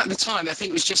it was at the time, I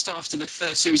think it was just after the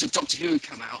first series of Doctor Who had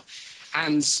come out.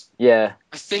 And yeah,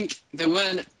 I think there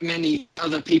weren't many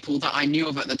other people that I knew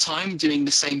of at the time doing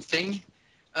the same thing.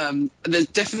 There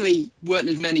definitely weren't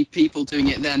as many people doing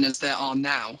it then as there are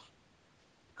now.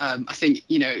 I think,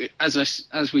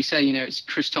 as we say, it's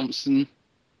Chris Thompson.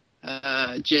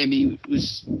 Jamie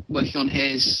was working on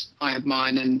his, I had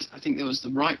mine, and I think there was the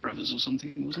Wright brothers or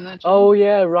something, wasn't there? Jamie? Oh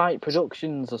yeah, Wright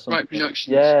Productions or something. Wright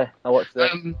Productions. Yeah, I watched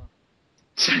that.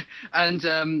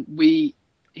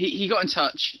 He got in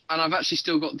touch, and I've actually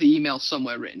still got the email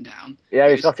somewhere written down. Yeah,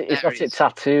 he's got it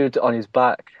tattooed on his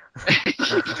back.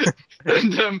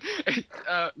 And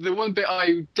the one bit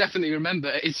I definitely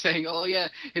remember is saying,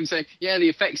 him saying, yeah, the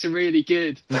effects are really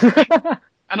good.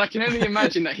 And I can only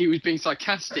imagine that he was being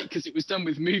sarcastic because it was done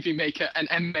with Movie Maker and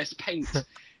MS Paint.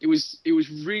 It was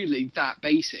really that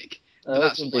basic.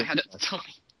 That's what I had at the time.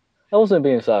 I wasn't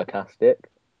being sarcastic.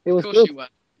 It was of course good. you were.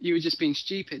 You were just being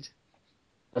stupid.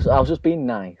 I was just being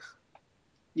nice.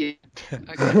 Yeah.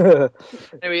 Okay.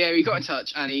 Anyway, we got in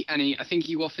touch, and he I think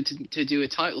you offered to do a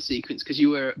title sequence because you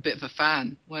were a bit of a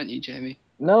fan, weren't you, Jamie?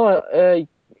 No,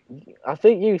 I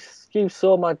think you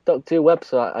saw my Doctor Who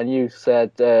website and you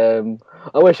said,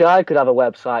 I wish I could have a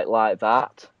website like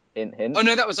that. Hint, hint. Oh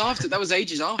no, that was after. That was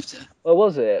ages after. Oh,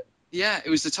 was it? Yeah, it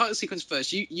was the title sequence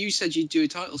first. You said you'd do a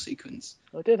title sequence.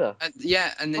 Oh, did I?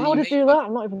 Yeah, and then How would I do that?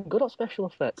 I'm not even good at special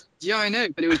effects. Yeah, I know,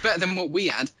 but it was better than what we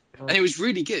had, and it was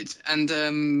really good.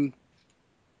 And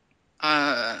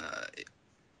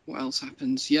what else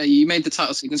happened? Yeah, you made the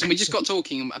title sequence, and we just got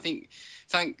talking. I think,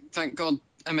 thank God,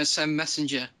 MSN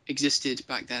Messenger existed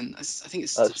back then. I think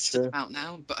it's still out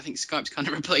now, but I think Skype's kind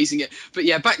of replacing it. But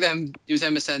yeah, back then it was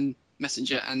MSN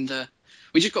Messenger, and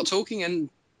we just got talking, and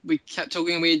we kept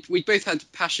talking, and we both had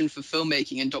passion for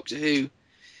filmmaking and Doctor Who,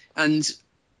 and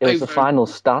it was the final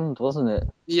stand, wasn't it?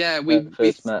 Yeah, we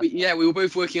were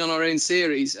both working on our own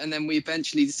series, and then we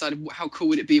eventually decided how cool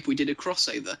would it be if we did a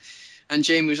crossover. And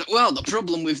Jamie was like, well, the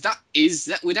problem with that is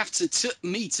that we'd have to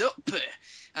meet up.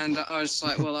 And I was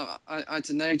like, well, I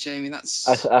don't know, Jamie, that's...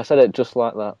 I said it just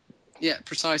like that. Yeah,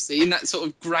 precisely, in that sort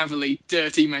of gravelly,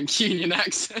 dirty Mancunian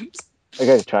accent. I'm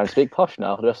going to try and speak posh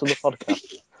now for the rest of the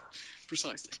podcast.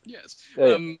 Precisely, yes.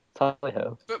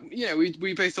 Tally-ho. But,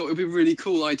 we both thought it would be a really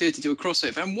cool idea to do a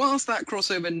crossover. And whilst that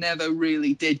crossover never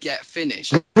really did get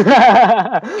finished...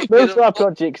 Most of our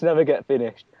projects never get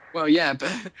finished. Well, yeah,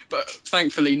 but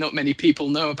thankfully not many people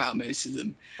know about most of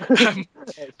them.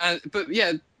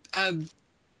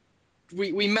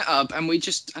 we met up and we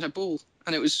just had a ball,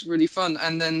 and it was really fun.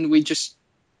 And then we just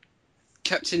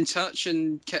kept in touch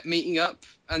and kept meeting up,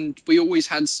 and we always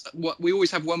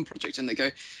have one project in the go.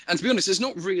 And to be honest, it's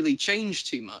not really changed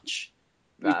too much.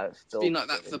 It's been like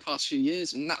that for the past few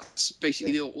years, and that's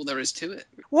basically all there is to it.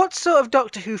 What sort of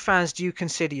Doctor Who fans do you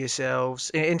consider yourselves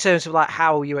in terms of like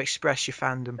how you express your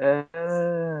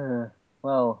fandom?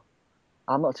 Well,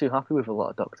 I'm not too happy with a lot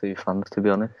of Doctor Who fans, to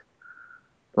be honest.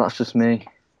 That's just me.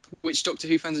 Which Doctor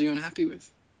Who fans are you unhappy with?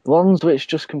 The ones which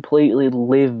just completely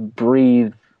live,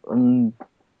 breathe, and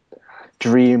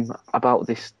dream about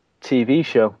this TV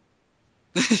show.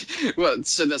 Well,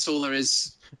 so that's all there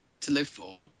is to live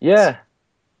for? Yeah.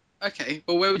 Okay,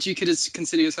 well, where would you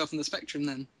consider yourself on the spectrum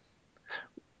then?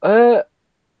 I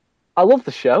love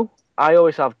the show. I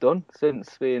always have done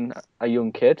since being a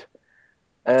young kid.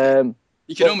 You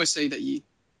can almost say that you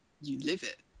live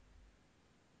it.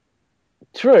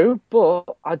 True, but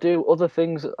I do other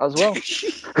things as well.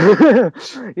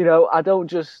 You know, I don't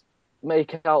just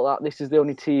make out that this is the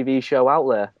only TV show out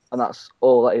there, and that's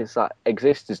all that is that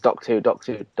exists is Doctor Who,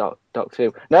 Doctor Who, Doctor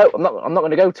Who. No, I'm not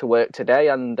going to go to work today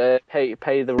and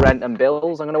pay the rent and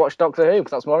bills. I'm going to watch Doctor Who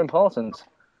because that's more important.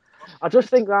 I just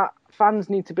think that fans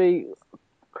need to be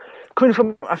coming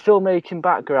from a filmmaking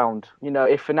background. You know,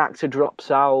 if an actor drops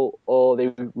out or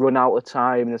they run out of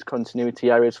time, there's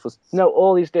continuity errors for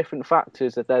all these different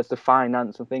factors. That there's the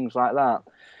finance and things like that.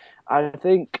 I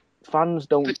think fans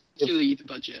don't, particularly the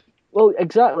budget. Well,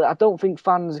 exactly. I don't think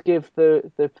fans give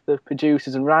the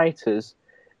producers and writers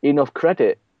enough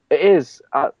credit. It is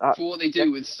for what they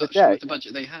do with the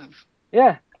budget they have.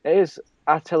 Yeah, it is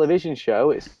a television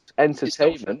show. It's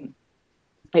entertainment.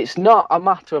 It's not a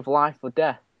matter of life or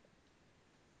death.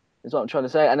 Is what I'm trying to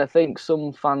say. And I think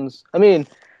some fans. I mean,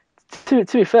 to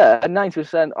be fair,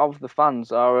 90% of the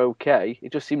fans are okay.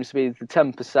 It just seems to be the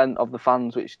 10% of the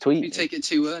fans which tweet. You take it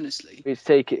too earnestly. Which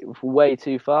take it way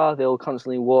too far. They'll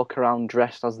constantly walk around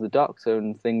dressed as the Doctor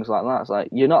and things like that. It's like,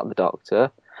 you're not the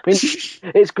Doctor. I mean,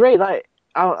 it's great. Like,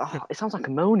 it sounds like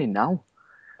I'm moaning now,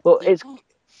 but it's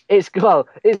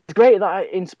great that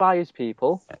it inspires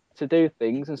people to do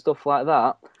things and stuff like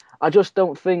that. I just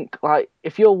don't think, like,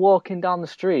 if you're walking down the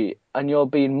street and you're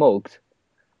being mugged,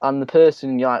 and the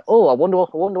person, you're like, oh, I wonder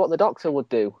what the Doctor would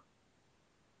do.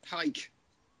 Hike.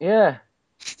 Yeah.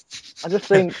 I just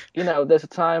think, there's a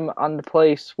time and a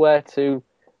place where to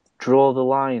draw the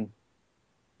line.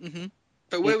 Mm-hmm.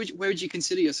 But where would you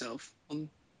consider yourself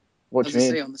on? What do you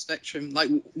mean? Say, on the spectrum?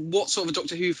 Like, what sort of a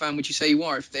Doctor Who fan would you say you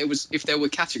are if there were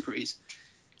categories?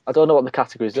 I don't know what the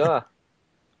categories are.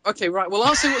 Okay, right. Well,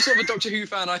 I'll say what sort of a Doctor Who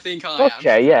fan I think I am.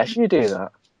 Okay, yes, you do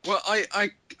that. Well,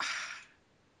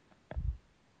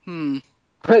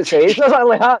 Let's see, it's not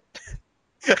like that.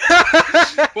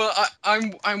 Well,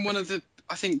 I'm one of the.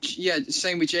 I think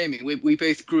same with Jaime. We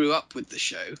both grew up with the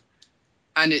show,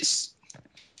 and it's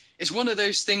one of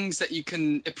those things that you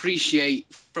can appreciate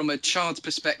from a child's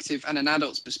perspective and an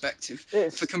adult's perspective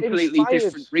for completely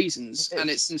different reasons, and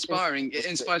it's inspiring. It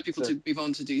inspires people to move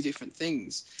on to do different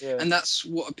things, and that's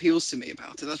what appeals to me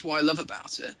about it. That's what I love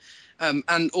about it,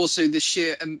 and also the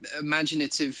sheer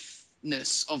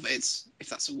imaginativeness of it, if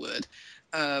that's a word,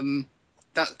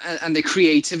 that and the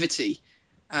creativity,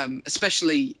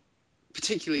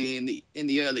 particularly in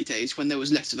the early days when there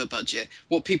was less of a budget,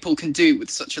 what people can do with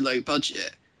such a low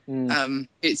budget.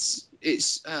 It's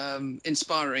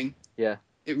inspiring. Yeah,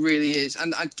 it really is,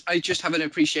 and I just have an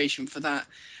appreciation for that,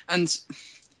 and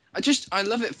I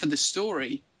love it for the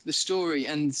story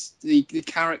and the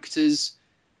characters,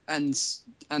 and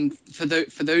for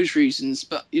those reasons.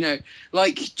 But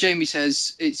like Jaime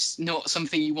says, it's not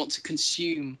something you want to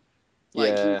consume.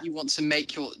 Like you want to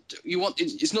make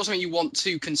it's not something you want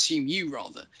to consume. You've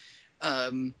got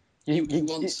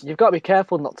to be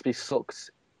careful not to be sucked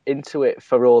into it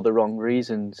for all the wrong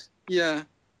reasons. Yeah.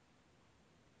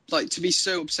 Like, to be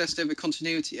so obsessed over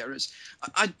continuity errors.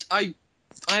 I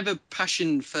have a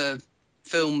passion for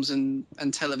films and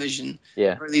television.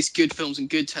 Yeah. Or at least good films and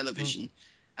good television.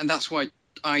 And that's why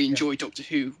I enjoy Doctor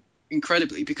Who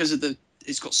incredibly, because of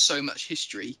it's got so much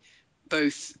history,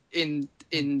 both in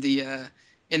the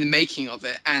making of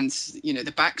it and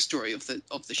the backstory of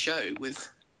the show with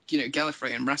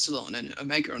Gallifrey and Rassilon and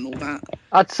Omega and all that.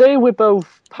 I'd say we're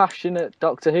both passionate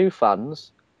Doctor Who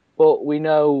fans, but we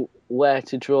know where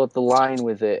to draw the line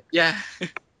with it. Yeah.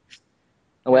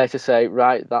 And where to say,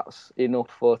 right, that's enough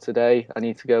for today. I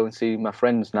need to go and see my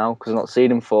friends now because I've not seen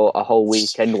them for a whole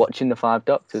weekend watching the Five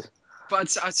Doctors.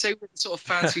 But I'd say we're the sort of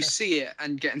fans who see it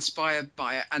and get inspired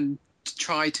by it and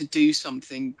try to do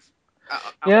something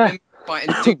by it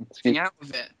and do something out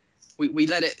of it. We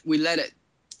let it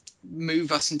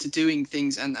move us into doing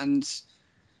things, and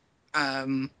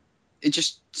it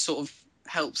just sort of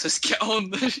helps us get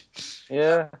on.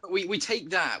 Yeah. We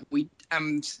take that,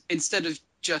 and instead of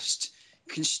just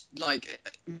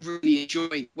really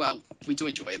enjoying, well, we do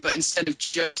enjoy it, but instead of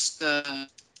just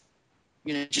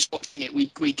just watching it,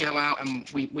 we go out and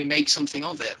we make something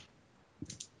of it.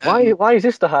 Why is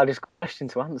this the hardest question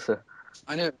to answer?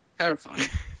 I know, terrifying.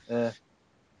 Yeah.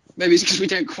 Maybe it's because we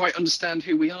don't quite understand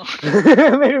who we are.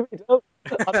 Maybe we don't.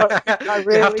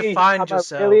 You have to find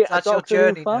yourself. Really That's your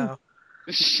journey now.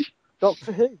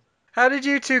 Doctor Who. How did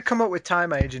you two come up with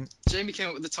Time Agent? Jamie came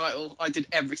up with the title. I did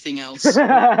everything else.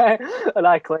 And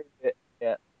I claimed it.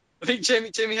 Yeah. I think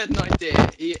Jamie had an idea.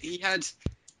 He had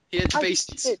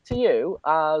basically it to you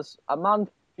as a man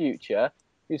from the future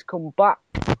who's come back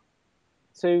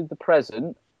to the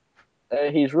present.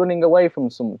 He's running away from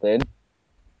something,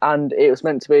 and it was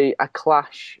meant to be a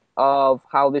clash of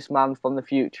how this man from the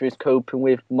future is coping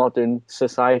with modern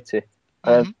society.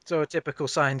 So a typical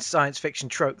science fiction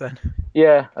trope then.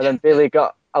 Yeah, and then Billy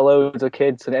got a load of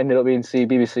kids and it ended up being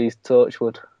BBC's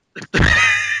Torchwood.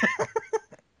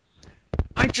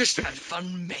 I just had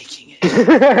fun making it.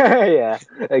 Yeah,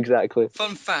 exactly.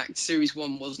 Fun fact, Series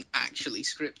 1 wasn't actually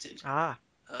scripted.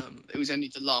 It was only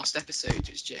the last episode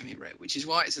which Jamie wrote, which is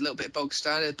why it's a little bit bog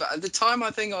standard. But at the time, I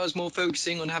think I was more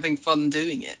focusing on having fun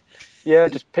doing it. Yeah,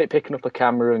 just picking up a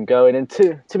camera and going. And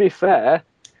to be fair,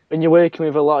 when you're working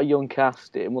with a lot of young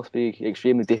cast, it must be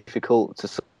extremely difficult to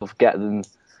sort of get them,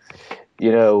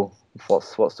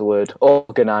 what's the word,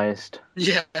 organised.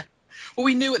 Yeah. Well,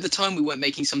 we knew at the time we weren't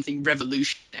making something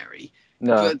revolutionary.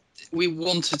 No. But we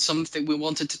wanted something. We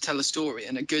wanted to tell a story,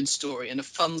 and a good story, and a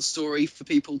fun story for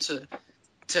people to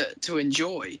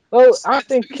enjoy. Well, I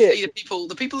think the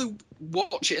people who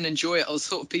watch it and enjoy it are the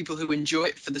sort of people who enjoy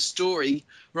it for the story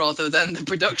rather than the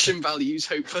production values.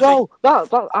 Hopefully. Well,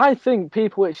 that I think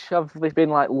people which have been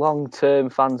like long-term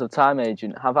fans of Time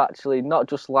Agent have actually not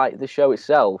just liked the show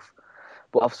itself,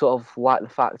 but I've sort of liked the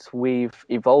fact we've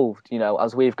evolved.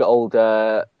 As we've got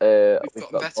older, we've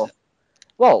got better.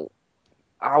 Well,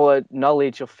 our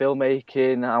knowledge of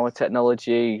filmmaking, our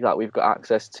technology that we've got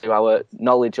access to, our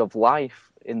knowledge of life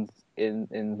in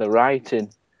the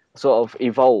writing, sort of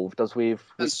evolved as we've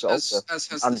got older.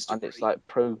 And it's like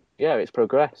it's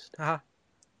progressed.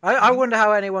 I wonder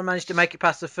how anyone managed to make it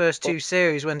past the first two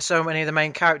series when so many of the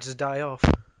main characters die off.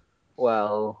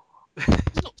 Well,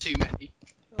 there's not too many.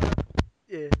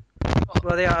 Yeah.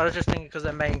 Well, I was just thinking because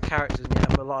they're main characters,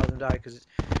 and a lot of them die because it's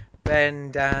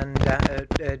Ben, Dan,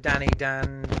 Danny,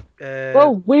 Dan.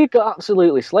 Well, we got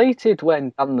absolutely slated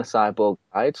when Dan the Cyborg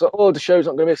died. So, the show's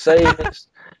not going to be the same.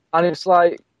 And it's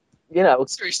like,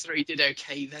 Series 3 did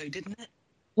okay though, didn't it?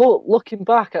 Looking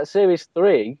back at Series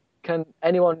 3, can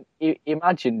anyone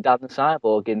imagine Dan the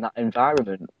Cyborg in that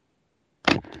environment?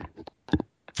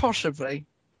 Possibly.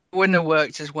 It wouldn't have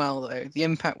worked as well though. The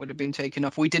impact would have been taken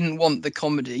off. We didn't want the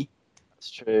comedy.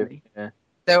 That's true. Yeah.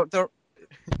 There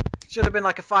should have been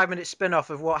like a 5-minute spin-off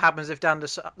of what happens if Dan the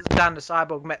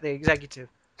Cyborg met the executive.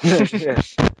 Yeah.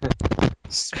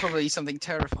 It's probably something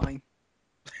terrifying.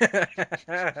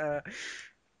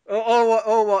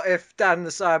 Or what if Dan the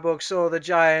Cyborg saw the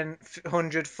giant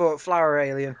 100-foot flower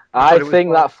alien? I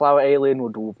think that flower alien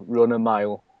would run a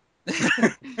mile.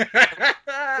 It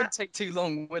wouldn't take too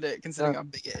long, would it, considering how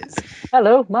big it is?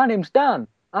 Hello, my name's Dan.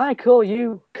 I call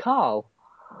you Carl.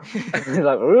 He's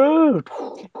like, ooh.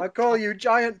 I call you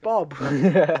Giant Bob.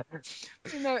 Yeah.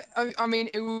 I mean,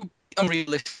 it would be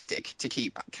unrealistic to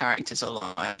keep characters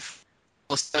alive.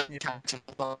 Or certain characters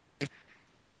alive.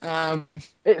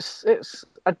 It's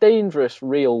a dangerous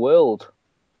real world.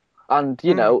 And,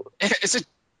 It's a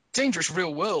dangerous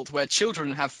real world where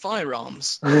children have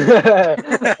firearms. But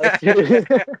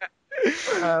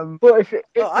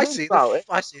if I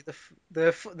see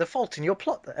the fault in your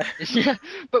plot there. Yeah,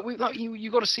 but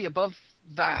you got to see above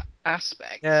that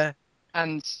aspect. Yeah,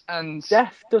 and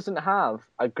Death doesn't have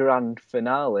a grand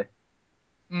finale.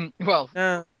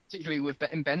 Particularly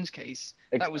in Ben's case,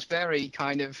 that was very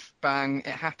kind of bang. It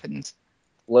happened.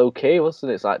 Low key,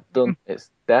 wasn't it? It's like done. It's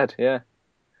dead. Yeah.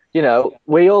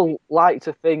 We all like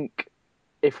to think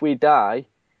if we die,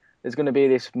 there's going to be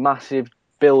this massive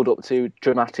build up to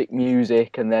dramatic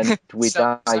music and then we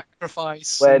die.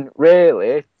 Sacrifice. When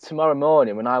really, tomorrow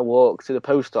morning when I walk to the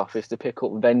post office to pick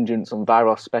up Vengeance on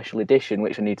Varos Special Edition,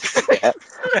 which I need to get,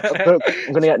 I'm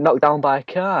going to get knocked down by a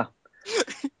car.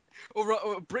 Or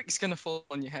a brick's going to fall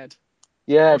on your head.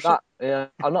 Yeah,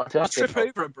 I'm not I'll trip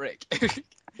over a brick.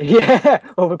 Yeah,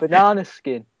 over banana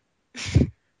skin.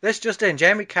 This just in,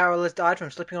 Jamie Carroll has died from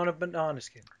slipping on a banana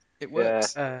skin. It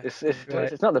works.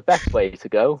 It's not the best way to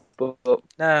go, but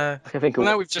No. I think Well,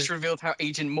 now we've just revealed how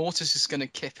Agent Mortis is going to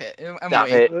kip it, haven't damn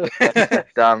we? it.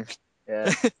 Damn.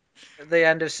 Yeah. At the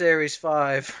end of series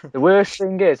 5. The worst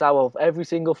thing is, out of every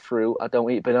single fruit, I don't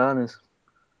eat bananas.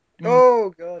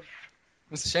 Oh god.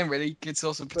 It's a shame, really. Good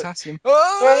source of potassium.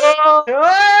 Oh,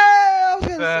 I was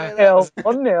gonna say that.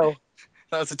 1-0.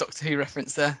 That was a Doctor Who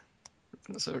reference there.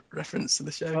 That's a reference to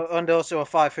the show. And also a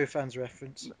Five Who Fans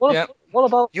reference. Yeah. What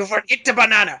about You forget the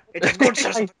banana. It's a good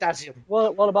source of potassium.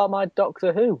 what about my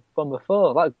Doctor Who from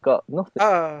before? That got nothing.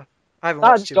 I haven't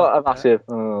That's watched too got a much of that. massive.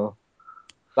 Oh,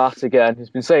 that again. He's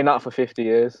been saying that for 50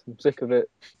 years. I'm sick of it.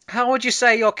 How would you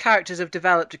say your characters have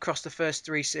developed across the first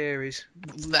 3 series?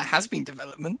 There has been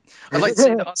development. I'd like to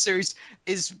say that our series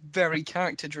is very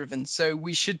character driven, so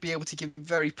we should be able to give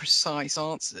very precise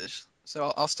answers.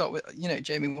 So I'll start with,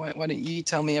 Jamie, why don't you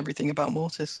tell me everything about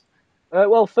Mortis?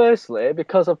 Well, firstly,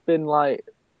 because I've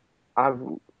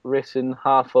written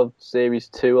half of series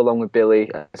 2 along with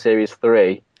Billy and series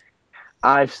 3.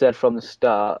 I've said from the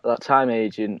start that Time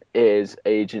Agent is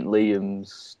Agent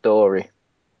Liam's story.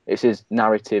 It's his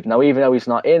narrative. Now, even though he's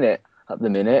not in it at the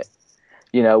minute,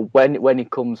 when he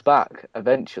comes back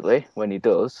eventually, when he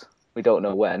does, we don't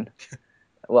know when.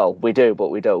 Well, we do, but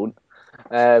we don't.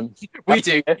 We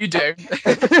do. You do.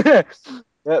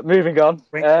 Moving on.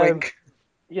 Wink, wink.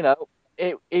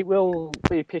 It will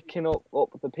be picking up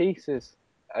the pieces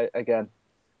again.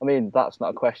 I mean, that's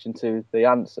not a question to the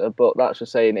answer, but that's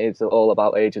just saying it's all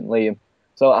about Agent Liam.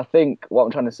 So I think what I'm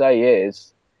trying to say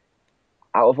is,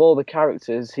 out of all the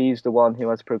characters, he's the one who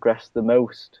has progressed the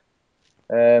most.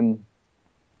 So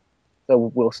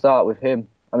we'll start with him.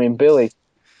 I mean, Billy.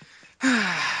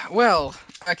 Well,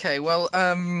 okay. Well,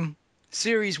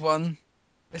 series 1.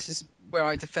 This is where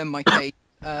I defend my case.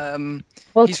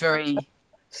 He's very.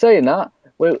 Saying that,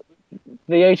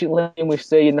 the Agent Liam we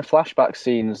see in the flashback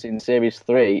scenes in series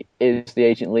 3 is the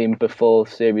Agent Liam before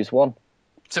series 1.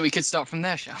 So we could start from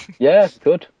there, shall we? Yeah,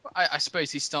 good. I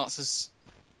suppose he starts as,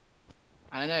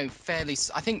 I don't know, fairly.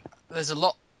 I think there's a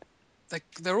lot.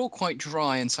 They're all quite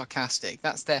dry and sarcastic.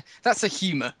 That's the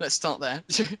humour. Let's start there.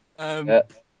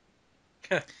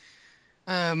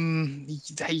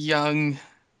 They're young,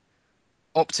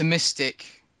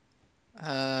 optimistic.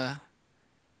 They're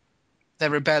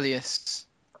rebellious.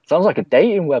 Sounds like a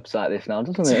dating website, this now,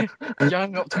 doesn't it?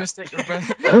 Young, optimistic,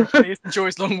 rebellious,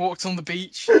 enjoys long walks on the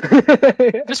beach.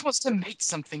 Just wants to make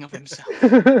something of himself.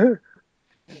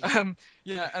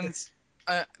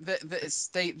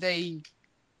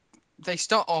 They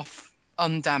start off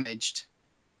undamaged.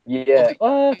 Yeah.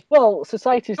 Well,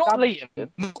 society's Not damaged Liam.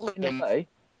 Not in a Liam. way.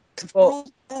 They're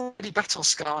already battle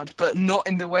scarred, but not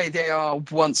in the way they are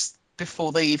once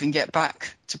before they even get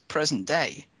back to present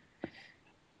day.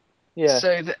 Yeah.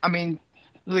 So,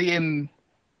 Liam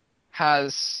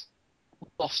has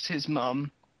lost his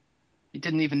mum. He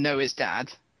didn't even know his dad.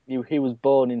 He was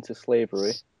born into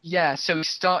slavery. Yeah, so he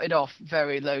started off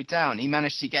very low down. He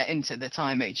managed to get into the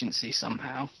Time Agency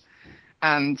somehow.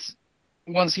 And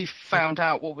once he found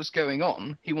out what was going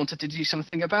on, he wanted to do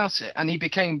something about it. And he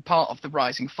became part of the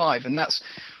Rising Five. And that's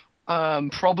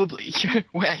probably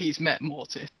where he's met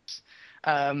Mortis.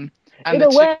 In a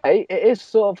way, it is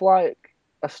sort of like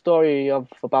a story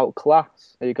about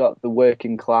class. You got the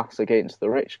working class against the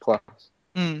rich class.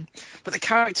 But the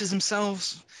characters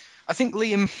themselves, I think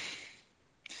Liam,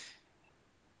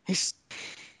 he's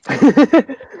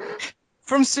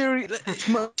from series. It's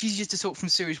much easier to talk from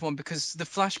series 1 because the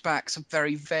flashbacks are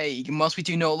very vague, and whilst we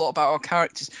do know a lot about our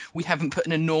characters, we haven't put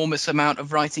an enormous amount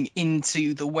of writing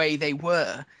into the way they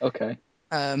were. Okay.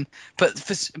 But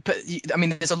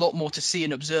there's a lot more to see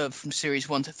and observe from series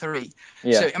 1 to 3.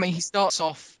 Yeah. So he starts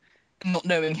off not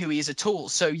knowing who he is at all.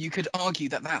 So you could argue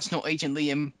that that's not Agent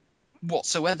Liam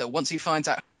whatsoever. Once he finds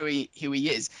out who he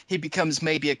is, he becomes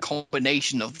maybe a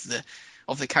combination of the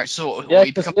characters, or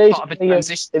he becomes part of a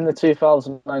transition. In the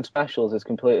 2009 specials is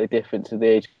completely different to the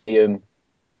Agent Liam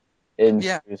in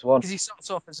series 1. Because he starts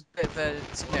off as a bit of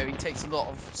a, he takes a lot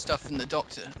of stuff from the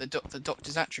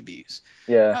Doctor's attributes.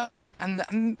 Yeah.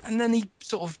 And then he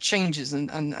sort of changes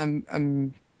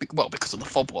and because of the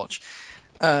fob watch.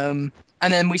 And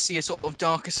then we see a sort of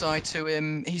darker side to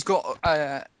him. He's got,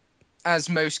 as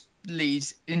most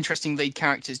interesting lead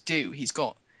characters do, he's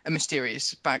got a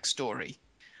mysterious backstory.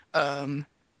 The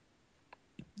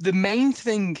main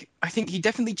thing, I think he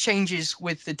definitely changes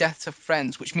with the death of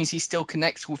friends, which means he still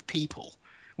connects with people,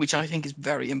 which I think is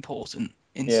very important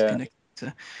in a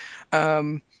character.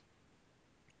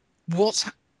 What's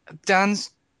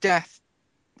Dan's death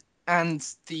and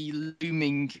the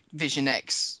looming Vision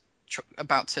X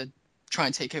about to try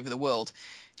and take over the world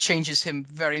changes him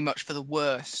very much for the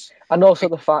worse. And also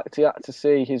the fact he had to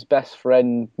see his best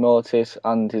friend Mortis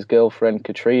and his girlfriend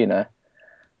Katrina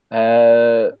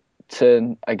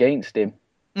turn against him.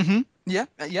 Yeah,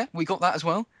 we got that as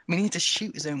well. I mean, he had to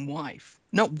shoot his own wife.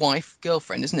 Not wife,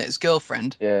 girlfriend, isn't it? His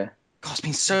girlfriend. Yeah. God, it's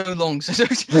been so long.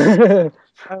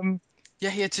 Yeah,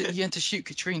 he had to shoot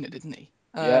Katrina, didn't he?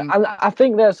 Yeah, and I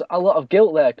think there's a lot of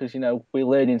guilt there because, we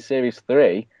learn in Series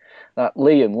 3 that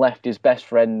Liam left his best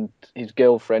friend, his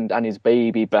girlfriend, and his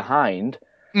baby behind.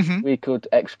 We could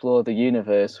explore the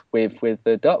universe with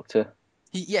the Doctor.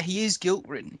 He is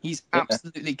guilt-ridden. He's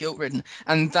absolutely guilt-ridden.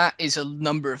 And that is a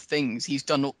number of things. He's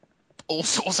done all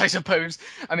sorts, I suppose.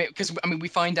 I mean, because we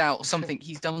find out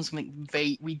he's done something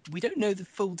vague. We don't know the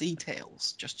full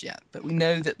details just yet, but we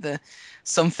know that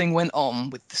something went on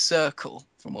with the circle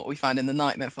from what we find in the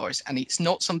Nightmare Forest, and it's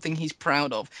not something he's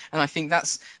proud of. And I think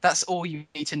that's all you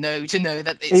need to know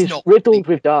that it's not riddled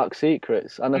with dark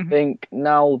secrets. And I think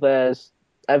now there's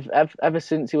ever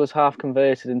since he was half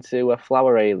converted into a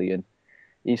flower alien,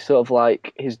 he's sort of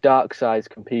like his dark side's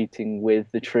competing with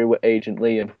the true Agent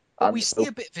Liam. But we see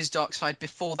a bit of his dark side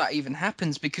before that even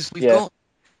happens, because we've got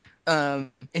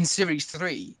in Series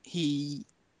 3 he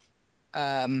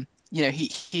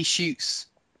shoots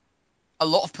a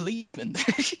lot of policemen.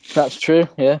 That's true,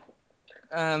 yeah.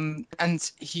 And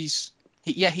he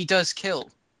does kill,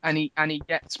 and he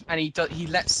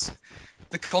lets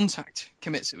the contact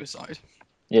commit suicide.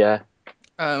 Yeah.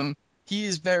 He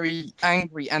is very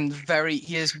angry and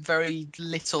he has very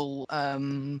little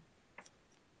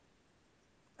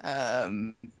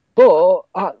but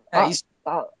at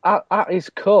his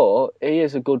core, he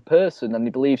is a good person, and he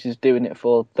believes he's doing it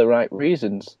for the right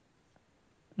reasons.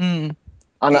 And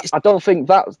I don't think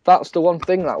that's the one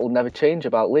thing that will never change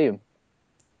about Liam.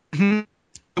 The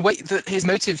way that his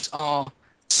motives are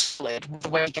solid, the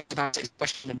way he gets about it is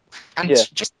questionable. And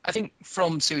just, I think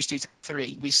from Series 2 to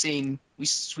 3, we see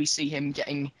him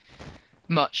getting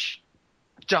much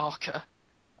darker.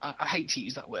 I hate to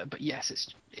use that word, but yes,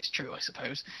 it's true, I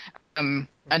suppose. And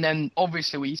then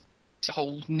obviously we see a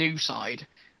whole new side,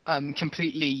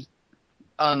 completely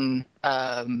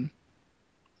unmotivated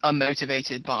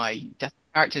by death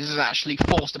characters, is actually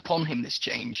forced upon him this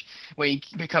change, where he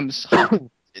becomes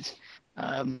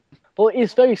but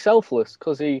he's very selfless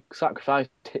because he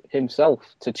sacrificed himself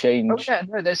to change. Oh yeah,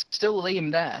 no, there's still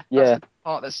Liam there. Yeah,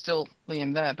 there's still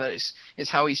Liam there, but it's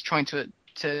how he's trying to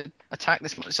attack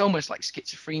this. It's almost like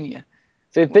schizophrenia.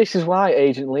 So this is why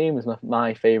Agent Liam is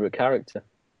my favourite character.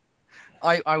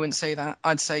 I wouldn't say that.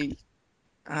 I'd say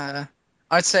out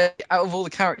of all the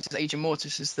characters, Agent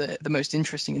Mortis is the most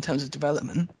interesting in terms of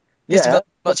development.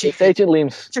 But it's Agent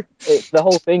Liam's. The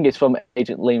whole thing is from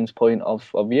Agent Liam's point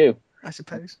of view, I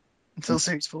suppose, until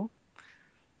Series 4.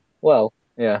 Well,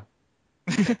 yeah.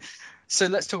 So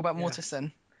let's talk about Mortis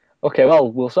then. Okay,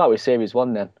 well, we'll start with Series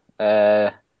 1 then.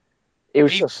 He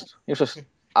was just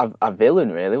a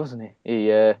villain, really, wasn't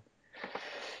he?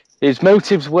 His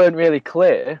motives weren't really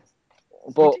clear,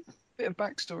 but we did a bit of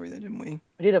backstory there, didn't we?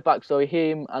 We did a backstory.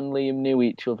 Him and Liam knew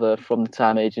each other from the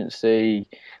time agency.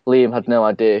 Liam had no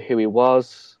idea who he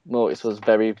was. Mortis was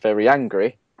very, very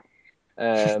angry.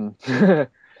 But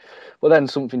then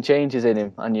something changes in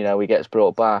him, and he gets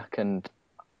brought back. And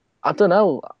I don't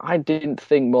know. I didn't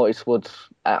think Mortis would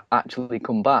actually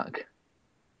come back.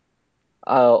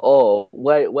 Or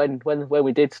when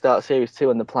we did start Series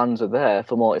 2 and the plans were there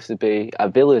for Mortis to be a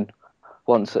villain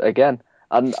once again.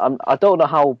 And I don't know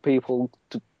how people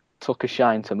took a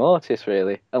shine to Mortis,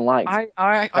 really. And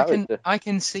I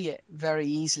can see it very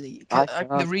easily.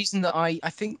 The reason that I'm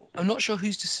not sure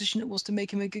whose decision it was to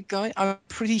make him a good guy. I'm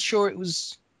pretty sure it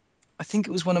was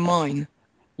one of mine.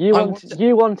 You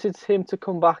wanted him to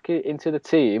come back into the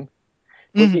team,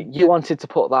 but you wanted to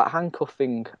put that handcuff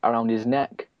thing around his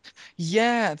neck.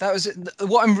 Yeah, that was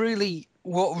what really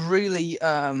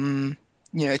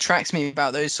attracts me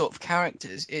about those sort of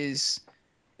characters is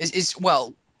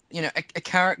a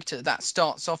character that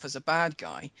starts off as a bad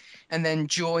guy and then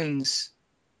changes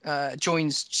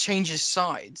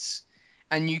sides,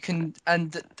 and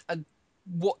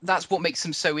that's what makes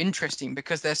them so interesting,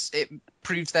 because it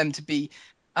proves them to be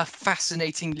a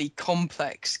fascinatingly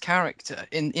complex character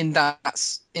in that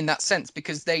sense,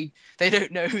 because they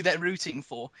don't know who they're rooting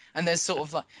for, and there's sort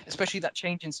of like, especially that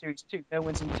change in Series 2, no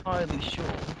one's entirely sure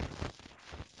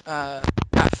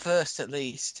at first, at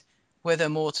least, whether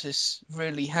Mortis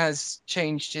really has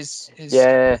changed his...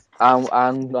 Yeah,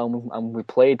 and we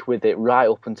played with it right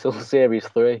up until Series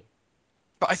 3.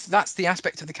 But that's the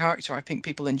aspect of the character I think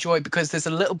people enjoy, because there's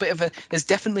a little bit of there's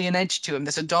definitely an edge to him.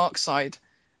 There's a dark side.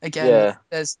 Again,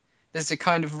 There's a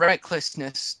kind of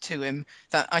recklessness to him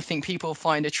that I think people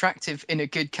find attractive in a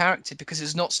good character because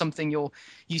it's not something you're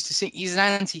used to seeing. He's an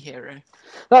anti-hero.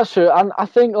 That's true, and I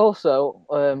think also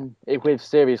with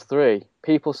Series 3,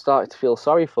 people started to feel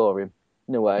sorry for him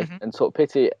in a way and took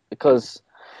pity because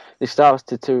they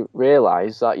started to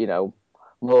realise that, you know,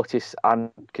 Mortis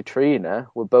and Katrina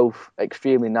were both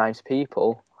extremely nice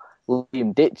people.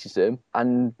 Liam ditches them,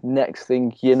 and next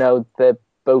thing you know, they're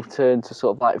both turned to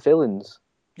sort of like villains.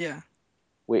 Yeah.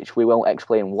 Which we won't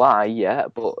explain why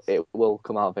yet, but it will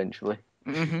come out eventually.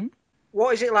 Mm-hmm.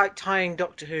 What is it like tying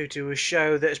Doctor Who to a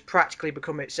show that has practically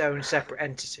become its own separate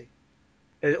entity?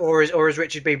 Or as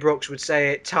Richard B. Brooks would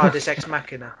say it, TARDIS ex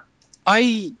machina?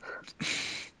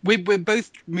 We're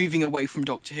both moving away from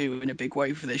Doctor Who in a big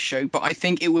way for this show, but I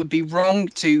think it would be wrong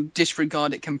to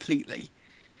disregard it completely.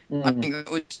 I think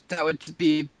that would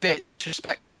be a bit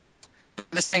disrespectful. But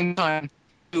at the same time,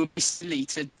 it would be silly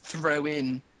to throw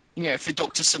in, you know, if the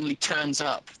Doctor suddenly turns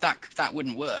up, that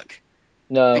wouldn't work.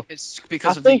 No,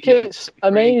 because I think it's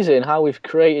amazing how we've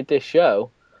created this show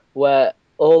where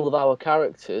all of our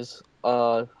characters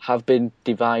have been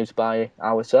devised by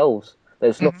ourselves.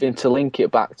 There's nothing to link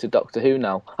it back to Doctor Who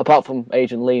now, apart from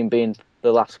Agent Liam being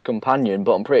the last companion,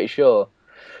 but I'm pretty sure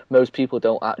most people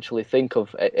don't actually think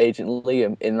of Agent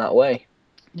Liam in that way.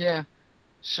 Yeah,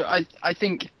 so I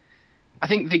think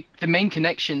the main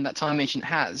connection that Time Agent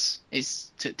has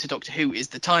is to Doctor Who is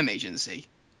the Time Agency.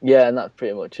 Yeah, and that's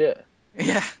pretty much it.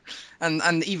 Yeah,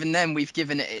 and even then we've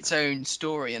given it its own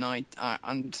story and idea.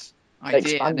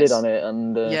 Expanded on it,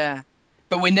 and yeah,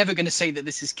 but we're never going to say that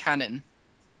this is canon.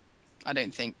 I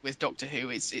don't think with Doctor Who,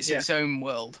 it's its own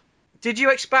world. Did you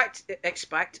expect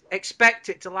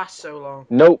it to last so long?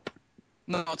 Nope.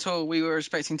 Not at all. We were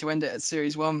expecting to end it at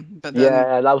Series 1, but then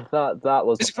that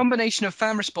was. It's a combination of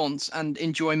fan response and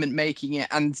enjoyment making it,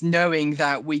 and knowing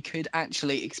that we could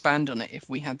actually expand on it if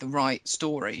we had the right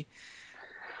story.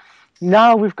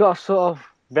 Now we've got a sort of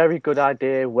very good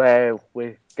idea where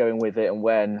we're going with it and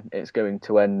when it's going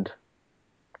to end.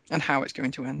 And how it's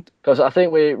going to end. Because I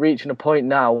think we're reaching a point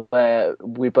now where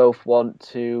we both want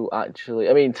to actually...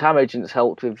 I mean, Time Agent's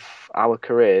helped with our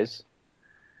careers.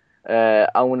 And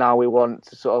now we want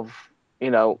to sort of,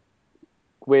 you know,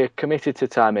 we're committed to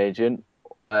Time Agent.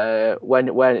 When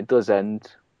it does end,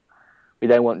 we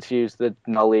then want to use the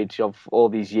knowledge of all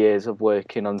these years of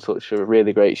working on such a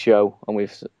really great show and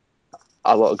with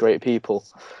a lot of great people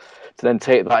to then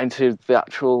take that into the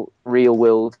actual real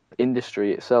world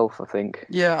industry itself, I think.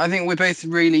 Yeah, I think we're both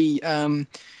really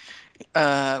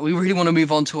we really want to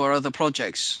move on to our other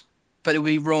projects, but it would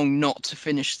be wrong not to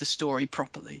finish the story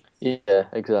properly. Yeah,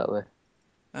 exactly.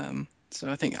 So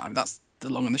I think that's the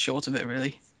long and the short of it,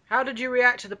 really. How did you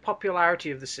react to the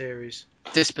popularity of the series?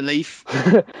 Disbelief.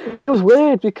 It was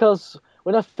weird because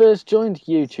when I first joined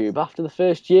YouTube, after the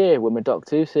first year when my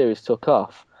Doctor Who series took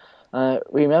off,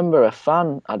 remember a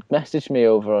fan had messaged me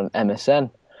over on MSN,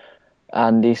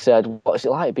 and he said, "What's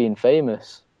it like being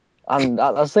famous?" And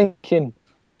I was thinking,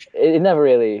 it never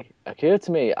really occurred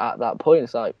to me at that point.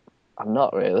 It's like, I'm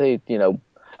not really, you know.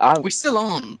 We still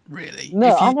aren't really.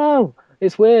 No, I know.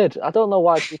 It's weird. I don't know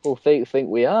why people think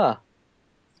we are.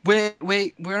 We're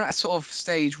at a sort of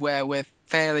stage where we're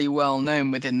fairly well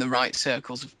known within the right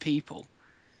circles of people.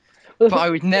 But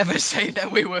I would never say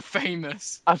that we were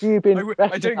famous. Have you been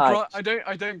recognised? I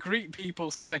don't greet people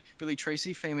saying, Billy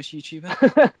Treacy, famous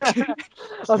YouTuber.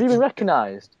 Have you been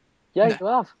recognised? Yeah, no. You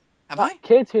have. Have that I?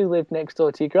 Kid who lived next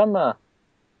door to your grandma.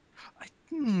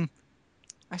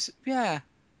 Yeah.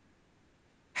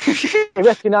 He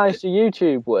recognised your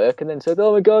YouTube work and then said,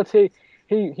 "Oh my God, he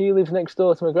lives next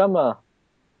door to my grandma."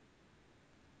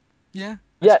 Yeah.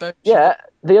 Yeah.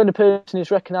 The only person who's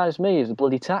recognised me is the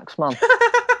bloody tax man.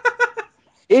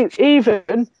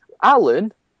 Even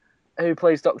Alan, who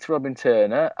plays Dr. Robin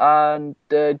Turner, and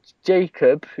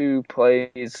Jacob, who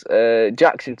plays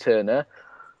Jackson Turner.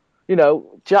 You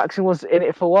know, Jackson was in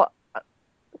it for what?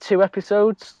 2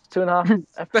 episodes?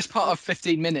 2.5? Best part of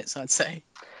 15 minutes, I'd say.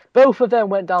 Both of them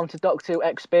went down to Doctor Who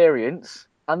Experience,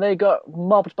 and they got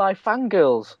mobbed by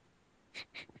fangirls.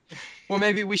 Well,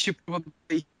 maybe we should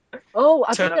probably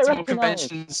turn up to more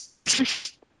conventions.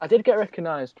 I did get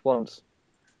recognised once.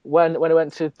 When I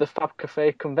went to the Fab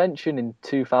Cafe convention in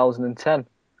 2010,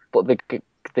 but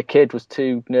the kid was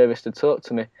too nervous to talk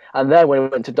to me. And then when I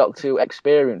went to Doctor Who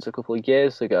Experience a couple of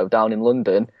years ago down in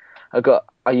London, I got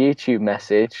a YouTube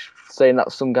message saying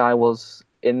that some guy was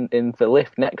in the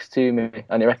lift next to me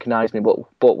and he recognised me,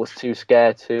 but was too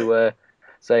scared to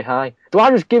say hi. Do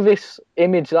I just give this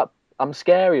image that I'm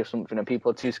scary or something and people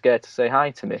are too scared to say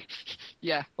hi to me?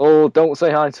 Yeah. Oh, don't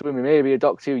say hi to him. He may be a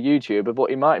Doctor Who YouTuber,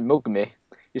 but he might mug me.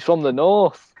 He's from the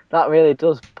north. That really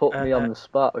does put me on the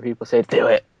spot when people say, "Do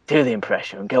it, do the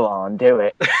impression, go on, do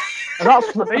it." And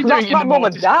that's my mum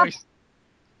and dad. Voice.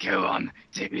 Go on,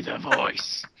 do the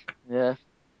voice. Yeah.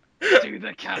 Do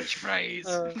the catchphrase.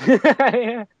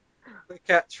 Yeah. The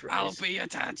catchphrase. I'll be your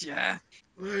dad, yeah.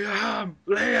 Liam.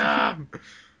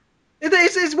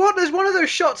 There's one of those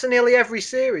shots in nearly every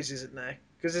series, isn't there?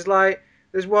 Because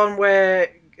there's one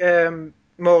where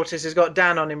Mortis has got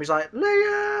Dan on him. He's like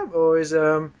Liam, or is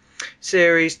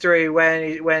series 3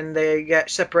 when they get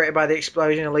separated by the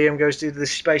explosion and Liam goes to the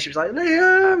spaceship. It's like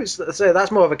Liam. So that's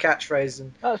more of a catchphrase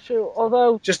than That's true.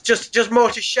 Although just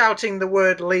Mortis shouting the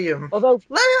word Liam. Although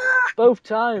Liam! both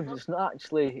times it's not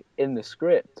actually in the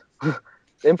script.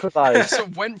 Improvised. So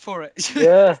went for it.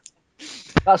 Yeah.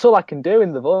 That's all I can do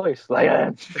in the voice.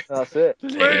 Liam. That's it.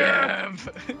 Liam.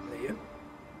 Liam?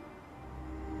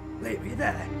 Liam, are you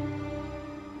there?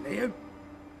 Liam?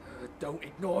 Don't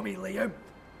ignore me, Liam.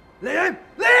 Liam!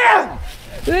 Liam!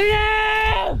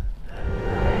 Liam!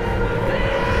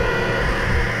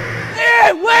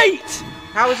 Liam, wait!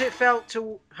 How does it feel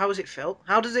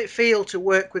to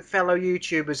work with fellow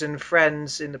YouTubers and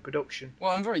friends in the production?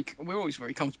 Well, we're always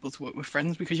very comfortable to work with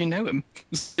friends because you know them.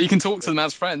 So you can talk to them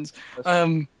as friends.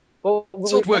 Well,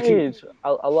 Sort of working. made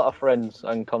a lot of friends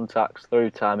and contacts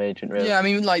through Time Agent, really. Yeah, I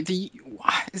mean,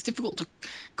 it's difficult to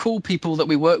call people that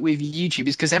we work with YouTubers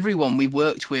because everyone we've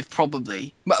worked with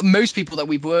probably, most people that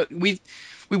we work with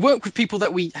people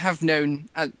that we have known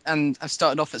and have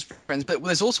started off as friends, but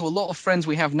there's also a lot of friends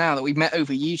we have now that we've met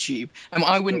over YouTube. And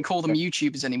I wouldn't call them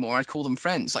YouTubers anymore. I'd call them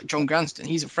friends. Like John Granston,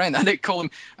 he's a friend. I don't call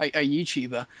him a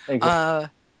YouTuber.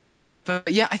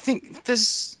 But yeah, I think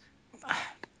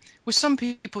with some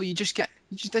people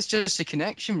there's just a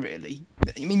connection, really.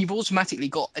 I mean, you've automatically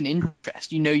got an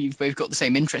interest. You know you've both got the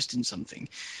same interest in something.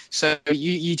 So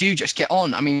you do just get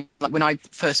on. I mean, like when I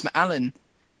first met Alan,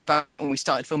 back when we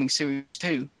started filming Series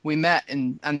 2, we met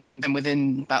and then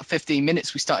within about 15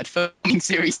 minutes we started filming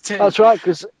Series 2. That's right,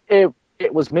 because it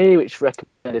was me which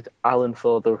recommended Alan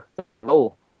for the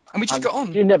role. And we just got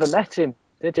on. You never met him,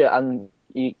 did you? And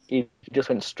he just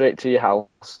went straight to your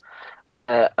house.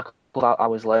 A couple of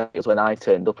hours later was when I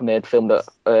turned up and they had filmed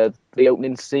the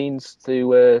opening scenes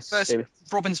to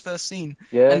Robin's first scene.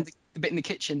 Yeah. And the bit in the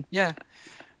kitchen. Yeah.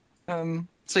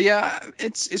 So yeah,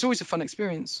 it's always a fun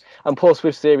experience. And plus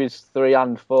with Series 3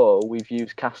 and 4, we've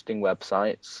used casting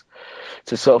websites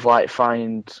to sort of like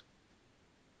find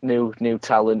new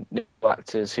talent, new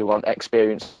actors who want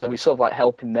experience. And we're sort of like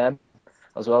helping them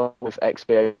as well with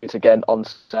experience, again, on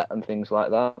set and things like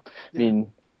that. I mean,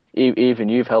 even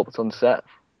you've helped on set.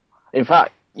 In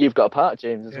fact, you've got a part,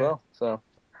 James, as well. So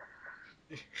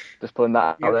just putting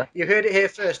that out there. You heard it here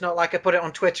first, not like I put it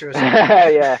on Twitter or something.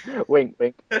 Yeah, wink,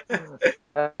 wink.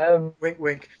 Wink,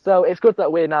 wink. So it's good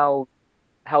that we're now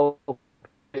helping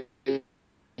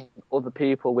other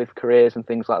people with careers and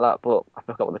things like that, but I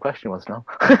forgot what the question was now.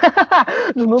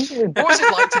 What was it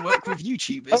like to work with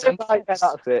YouTubers? Yeah,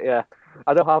 that's it, yeah.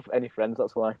 I don't have any friends,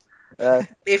 that's why.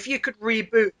 If you could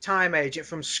reboot Time Agent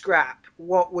from scratch,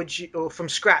 what would you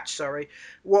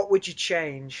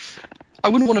change? I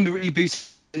wouldn't want to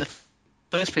reboot in the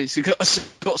first place because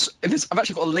I've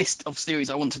actually got a list of series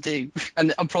I want to do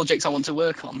and projects I want to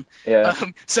work on. Yeah.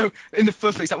 So in the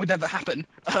first place, that would never happen.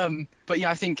 But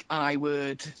yeah, I think I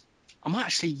might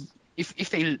actually, if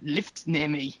they lived near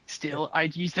me still,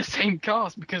 I'd use the same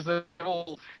cast because they've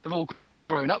all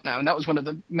grown up now, and that was one of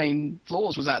the main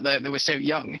flaws was that they were so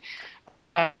young.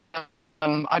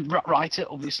 I'd write it,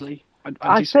 obviously.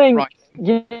 I think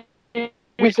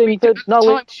the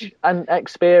knowledge and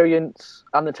experience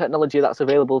and the technology that's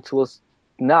available to us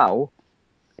now,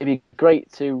 it'd be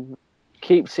great to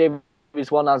keep Series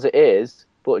 1 as it is,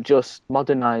 but just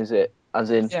modernise it, as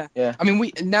in... Yeah. I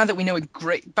mean, now that we know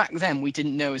back then we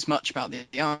didn't know as much about the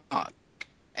art.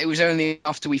 It was only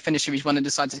after we finished Series 1 and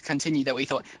decided to continue that we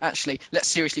thought, actually, let's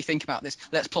seriously think about this.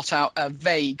 Let's plot out a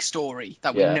vague story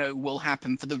that we know will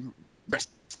happen for the rest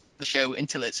of the show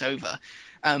until it's over.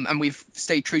 And we've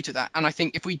stayed true to that. And I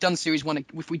think if we do Series 1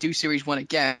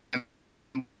 again,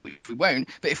 we won't,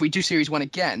 but if we do Series 1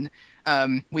 again,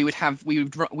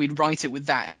 we'd write it with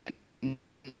that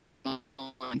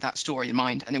story in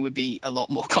mind, and it would be a lot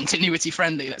more continuity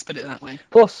friendly, let's put it that way.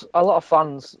 Plus, a lot of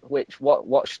fans which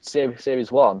watched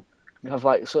Series 1 have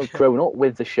like sort of grown up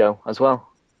with the show as well.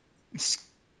 It's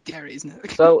scary, isn't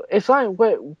it? So it's like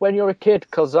when you're a kid,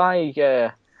 because when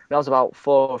I was about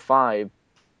 4 or 5,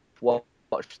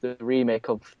 watched the remake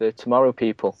of the Tomorrow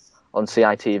People on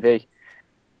CITV,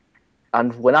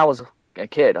 and when I was a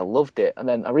kid, I loved it, and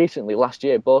then I recently last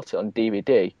year bought it on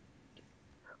DVD.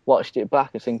 Watched it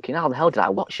back and thinking, how the hell did I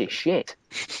watch this shit?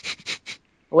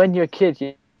 When you're a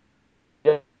kid,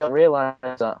 Yeah, I realise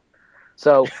that.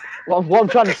 So, what I'm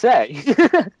trying to say...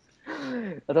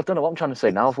 I don't know what I'm trying to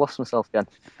say now. I've lost myself again.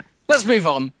 Let's move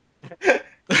on. For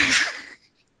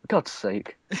God's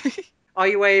sake. Are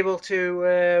you able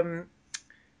to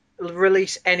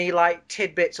release any like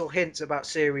tidbits or hints about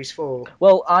Series 4?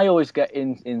 Well, I always get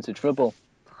into trouble.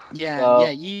 Yeah,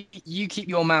 you keep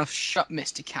your mouth shut,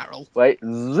 Mr. Carroll. Wait,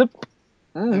 zip.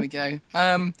 There we go.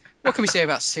 What can we say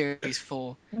about Series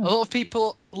 4? A lot of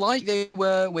people, like they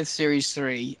were with Series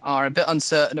 3, are a bit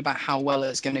uncertain about how well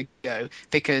it's going to go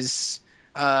because,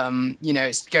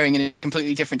 it's going in a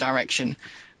completely different direction.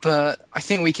 But I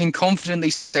think we can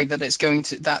confidently say that it's going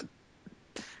to that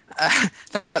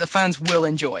the fans will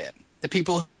enjoy it. The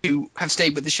people who have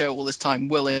stayed with the show all this time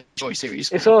will enjoy Series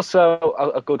 4. It's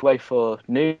also a good way for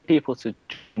new people to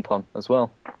jump on as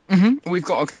well. Mm-hmm. We've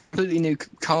got a completely new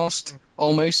cast,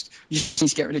 almost. You just need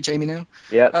to get rid of Jaime now.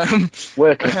 Yeah,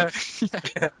 working.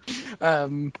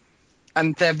 And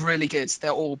they're really good. They're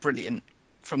all brilliant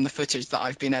from the footage that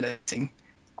I've been editing.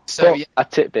 So, But a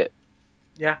tidbit.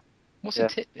 Yeah. What's a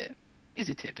tidbit? Is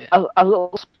a tidbit? A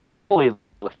little spoiler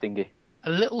thingy. A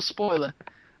little spoiler.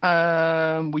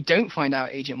 We don't find out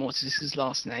Agent Mortis'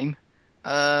 last name.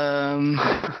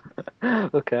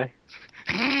 Okay.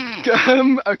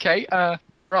 Okay.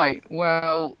 Right.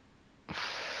 Well,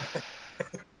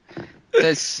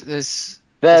 there's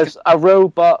a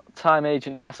robot time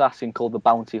agent assassin called the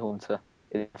Bounty Hunter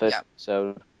in the first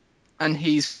episode. And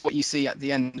he's what you see at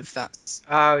the end of that.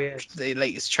 Oh yes. The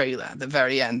latest trailer. At the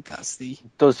very end. That's the.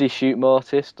 Does he shoot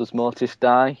Mortis? Does Mortis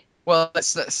die? Well,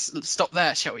 let's stop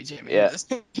there, shall we, Jimmy? Yeah.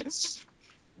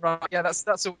 Right. Yeah.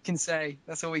 That's all we can say.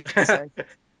 That's all we can say.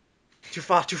 Too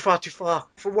far.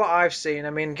 From what I've seen, I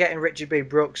mean, getting Richard B.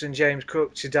 Brooks and James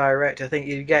Cook to direct, I think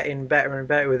you're getting better and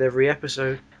better with every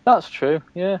episode. That's true.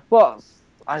 Yeah. Well,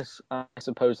 I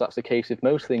suppose that's the case with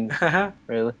most things,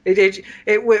 really.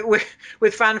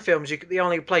 With fan films, the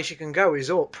only place you can go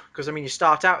is up, because I mean, you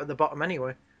start out at the bottom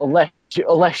anyway. Unless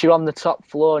you're on the top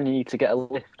floor and you need to get a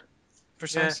lift.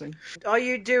 Precisely. Yeah. Are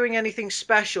you doing anything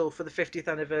special for the 50th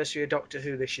anniversary of Doctor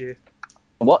Who this year?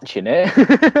 Watching it.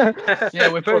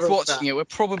 Yeah, we're both watching it. We're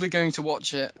probably going to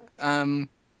watch it. I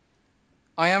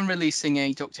am releasing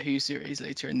a Doctor Who series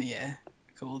later in the year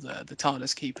called The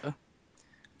TARDIS Keeper.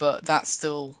 But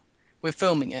we're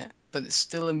filming it, but it's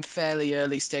still in fairly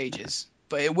early stages.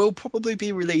 But it will probably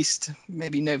be released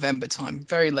maybe November time,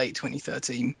 very late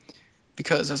 2013.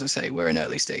 Because, as I say, we're in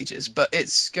early stages. But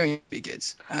it's going to be good.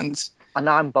 And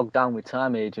I'm bogged down with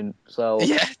Time Agent, so...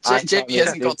 Yeah, Jamie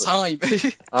hasn't got time.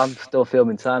 I'm still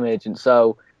filming Time Agent,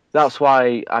 so that's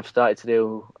why I've started to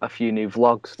do a few new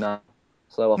vlogs now.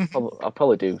 So I'll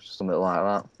probably do something like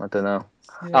that. I don't know.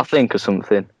 Yeah. I'll think of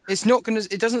something. It's not gonna.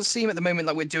 It doesn't seem at the moment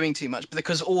like we're doing too much,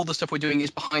 because all the stuff we're doing is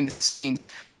behind the scenes.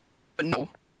 But no.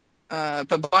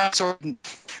 But by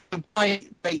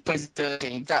late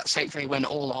 2013, that's hopefully when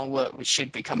all our work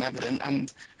should become evident,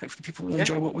 and hopefully people will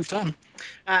enjoy what we've done.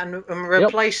 And I'm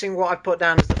replacing what I put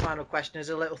down as the final question is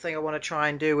a little thing I want to try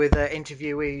and do with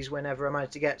interviewees whenever I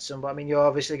manage to get some. But I mean, you're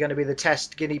obviously going to be the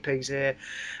test guinea pigs here.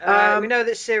 We know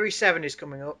that Series 7 is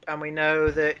coming up, and we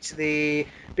know that the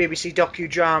BBC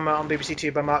docudrama on BBC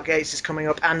Two by Mark Gates is coming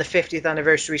up, and the 50th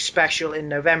anniversary special in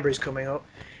November is coming up.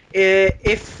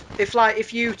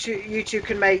 If you two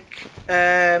can make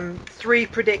 3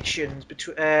 predictions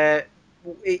between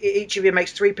each of you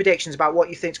makes 3 predictions about what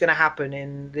you think is going to happen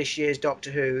in this year's Doctor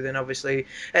Who, then obviously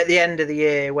at the end of the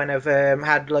year, when I've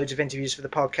had loads of interviews for the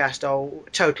podcast, I'll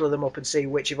total them up and see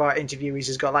which of our interviewees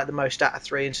has got like the most out of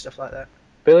 3 and stuff like that.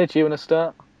 Billy, do you want to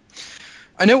start?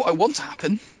 I know what I want to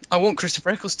happen. I want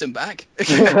Christopher Eccleston back.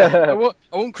 I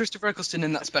want Christopher Eccleston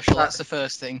in that special. That's the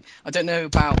first thing. I don't know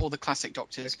about all the classic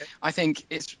Doctors. Okay. I think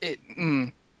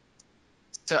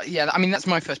So yeah, I mean that's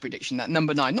my first prediction. That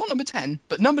number 9, not number 10,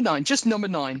 but number 9, just number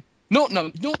 9, not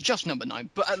just number 9,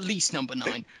 but at least number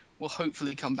 9 will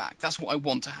hopefully come back. That's what I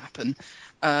want to happen.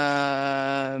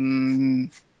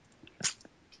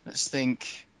 Let's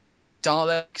think.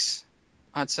 Daleks,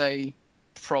 I'd say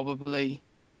probably,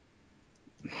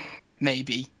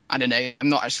 maybe. I don't know. I'm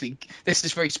not actually. This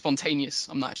is very spontaneous.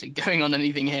 I'm not actually going on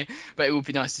anything here, but it would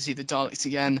be nice to see the Daleks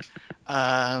again.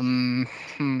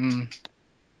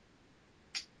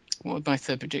 What would my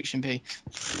third prediction be?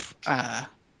 I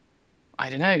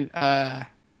don't know.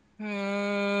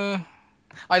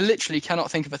 I literally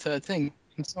cannot think of a third thing.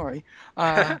 I'm sorry.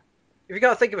 If you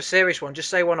got to think of a serious one, just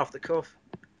say one off the cuff.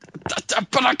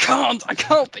 But I can't. I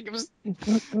can't think of.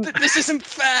 This isn't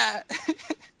fair.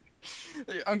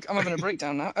 I'm having a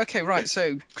breakdown now. Okay, right.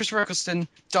 So Christopher Eccleston,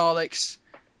 Daleks,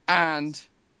 and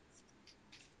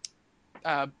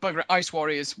Bugger Ice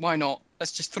Warriors. Why not?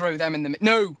 Let's just throw them in the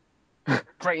no.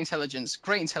 Great Intelligence.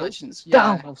 Damn,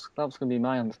 Yeah. that was going to be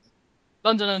my answer.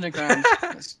 London Underground.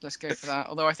 let's go for that.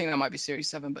 Although I think that might be Series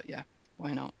 7, but yeah,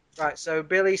 why not? Right, so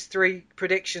Billy's 3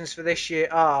 predictions for this year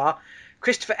are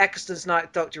Christopher Eccleston's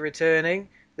Night Doctor returning,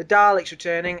 the Daleks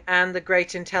returning, and the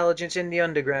Great Intelligence in the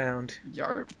Underground.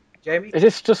 Yarp. Jamie? Is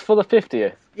this just for the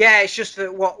 50th? Yeah, it's just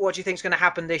that what do you think's going to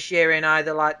happen this year in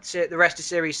either like the rest of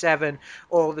Series 7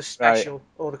 or the special,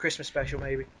 or the Christmas special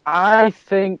maybe? I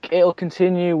think it'll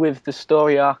continue with the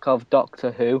story arc of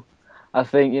Doctor Who. I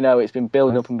think, it's been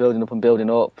building up and building up and building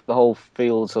up. The whole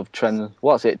fields of Trenzalore.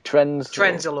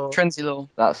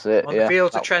 That's it, On the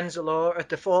fields of Trenzalore at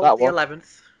the fall of the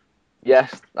 11th.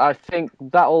 Yes, I think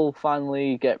that'll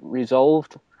finally get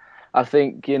resolved. I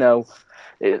think,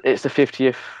 it's the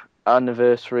 50th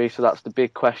anniversary, so that's the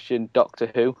big question,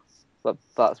 Doctor Who.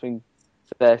 That's been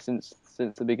there since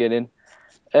the beginning.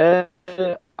 I've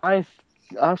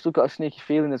still got a sneaky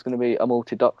feeling there's going to be a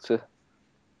multi-Doctor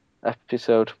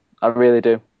episode. I really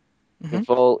do. With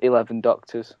all 11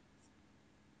 Doctors.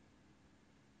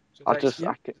 So I've just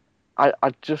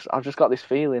got this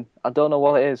feeling. I don't know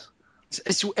what it is.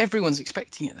 Everyone's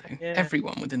expecting it though. Yeah.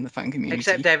 Everyone within the fan community.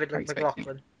 Except David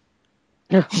McLaughlin.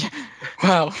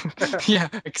 Well, yeah,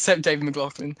 except David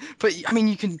McLaughlin. But I mean,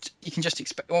 you can just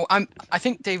expect. Well, I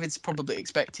think David's probably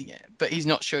expecting it, but he's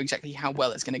not sure exactly how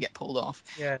well it's going to get pulled off.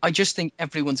 Yeah. I just think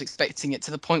everyone's expecting it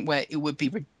to the point where it would be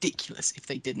ridiculous if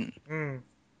they didn't.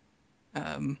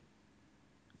 And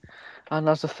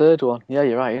that's the third one. Yeah,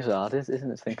 you're right. It's hard,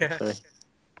 isn't it? Think of three.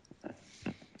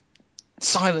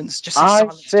 Silence. Just say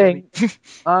silence.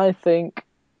 I think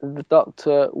the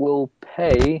Doctor will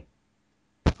pay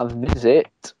a visit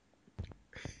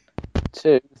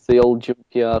to the old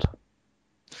junkyard.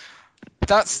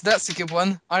 That's a good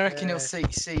one. I reckon he'll see.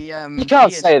 You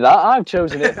can't say that. I've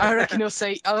chosen it. I reckon he'll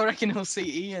see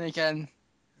Ian again.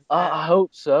 I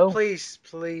hope so.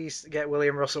 Please get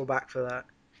William Russell back for that.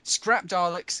 Scrap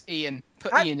Daleks, Ian.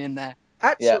 Put Ian in there.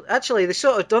 Actually, they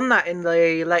sort of done that in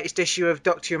the latest issue of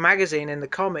Doctor Who magazine in the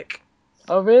comic.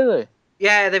 Oh, really?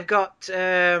 Yeah, they've got the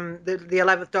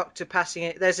 11th Doctor passing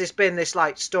it. There's been this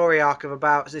like story arc of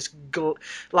about this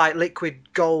like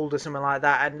liquid gold or something like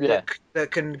that, and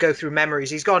that can go through memories.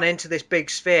 He's gone into this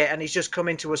big sphere, and he's just come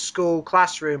into a school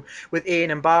classroom with Ian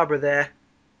and Barbara there.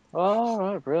 Oh,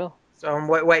 right, bro. So I'm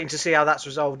waiting to see how that's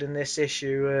resolved in this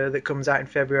issue that comes out in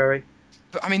February.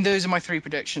 But I mean, those are my 3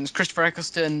 predictions: Christopher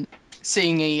Eccleston,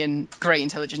 seeing Ian, Great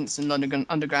Intelligence, and London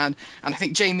Underground. And I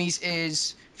think Jamie's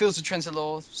is Fields of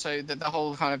Trenzalore, so that the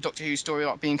whole kind of Doctor Who story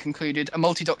arc being concluded, a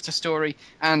multi-Doctor story,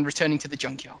 and returning to the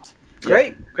junkyard.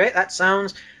 Great. That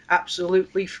sounds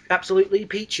absolutely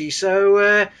peachy.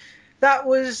 So that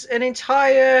was an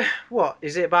entire,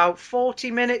 about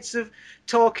 40 minutes of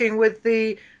talking with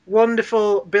the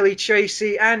wonderful Billy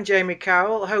Treacy and Jaime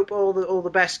Carroll. I hope all the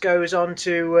best goes on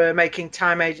to making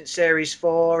Time Agent Series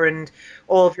 4 and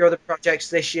all of your other projects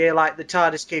this year, like the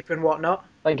TARDIS Keeper and whatnot.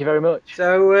 Thank you very much.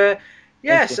 So,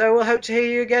 so we'll hope to hear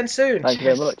you again soon. Thank you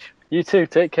very much. You too.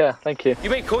 Take care. Thank you. You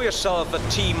may call yourself a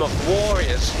team of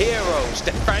warriors, heroes,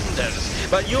 defenders,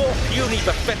 but your puny,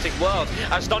 pathetic world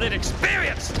has not yet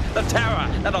experienced the terror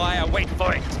that I await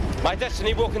for it. My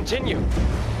destiny will continue,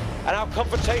 and our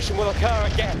confrontation will occur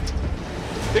again.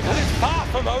 Because it's far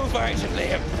from over, Agent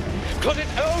Liam. Because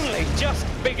it's only just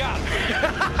begun.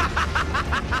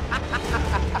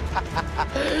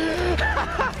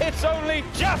 It's only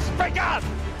just begun.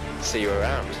 See you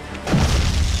around.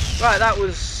 Right, that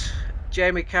was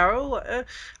Jaime Carroll.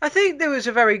 I think there was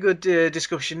a very good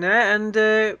discussion there,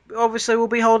 and obviously we'll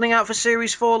be holding out for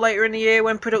Series 4 later in the year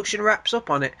when production wraps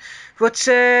up on it. But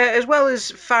as well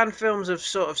as fan films of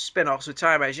sort of spin-offs with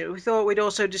Time Agent, we thought we'd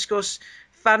also discuss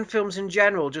fan films in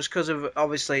general, just because of,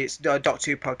 obviously, it's a Doctor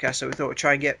Who podcast, so we thought we'd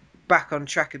try and get back on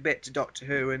track a bit to Doctor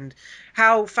Who, and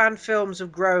how fan films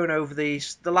have grown over the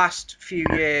last few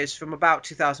years, from about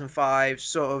 2005,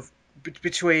 sort of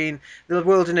between the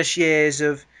wilderness years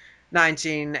of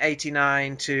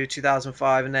 1989 to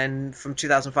 2005, and then from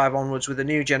 2005 onwards with a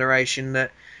new generation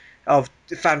of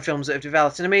fan films that have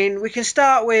developed. And I mean, we can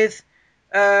start with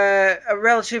a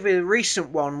relatively recent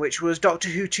one, which was Doctor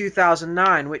Who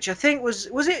 2009, which I think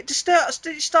did it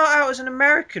start out as an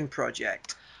American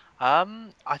project? I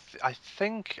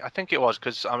think it was,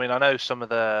 because I mean, I know some of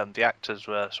the actors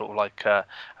were sort of like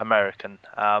American.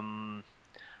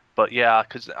 But yeah,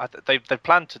 because they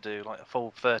planned to do like a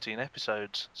full 13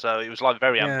 episodes, so it was like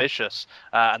very ambitious,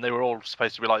 and they were all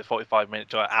supposed to be like 45-minute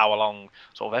to an hour-long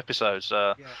sort of episodes.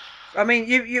 I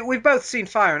mean, we've both seen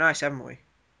Fire and Ice, haven't we?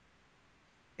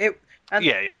 And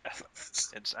yeah.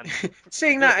 And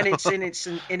seeing that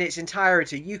in its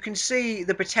entirety, you can see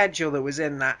the potential that was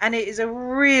in that, and it is a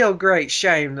real great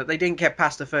shame that they didn't get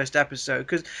past the first episode.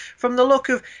 Because from the look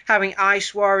of having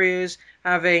Ice Warriors,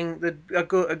 having a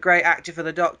great actor for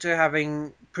the Doctor,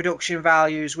 having production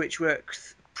values which were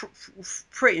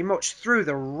pretty much through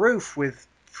the roof with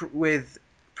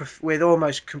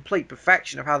almost complete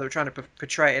perfection of how they were trying to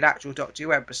portray an actual Doctor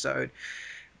Who episode,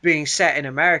 being set in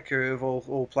America of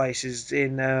all places,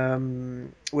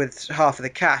 in with half of the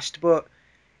cast. But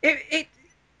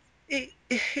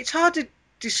it's hard to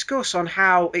discuss on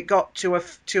how it got to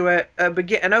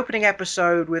an opening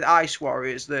episode with Ice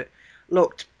Warriors that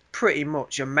looked pretty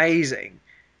much amazing,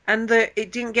 and that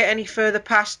it didn't get any further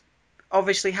past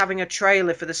obviously having a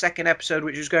trailer for the second episode,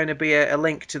 which was going to be a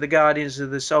link to the Guardians of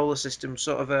the Solar System,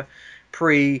 sort of a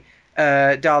pre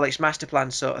Daleks Master Plan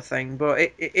sort of thing.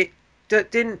 But it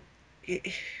didn't.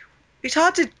 It's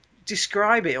hard to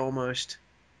describe it almost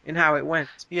in how it went.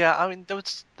 Yeah, I mean there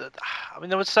was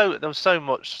so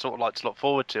much sort of like to look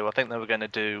forward to. I think they were going to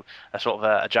do a sort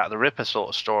of a Jack the Ripper sort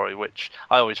of story, which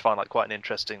I always find like quite an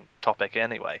interesting topic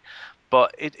anyway.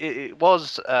 But it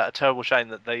was a terrible shame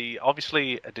that they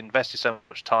obviously had invested so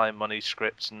much time, money,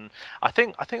 scripts, and I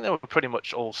think they were pretty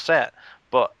much all set.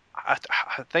 But I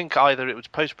think either it was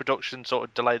post-production sort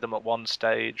of delayed them at one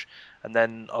stage, and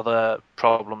then other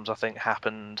problems I think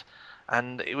happened,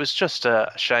 and it was just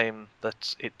a shame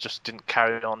that it just didn't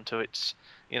carry on to its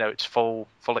full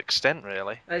extent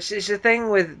really. It's the thing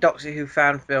with Doctor Who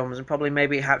fan films, and probably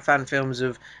maybe fan films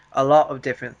of a lot of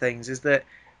different things, is that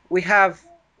we have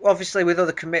obviously with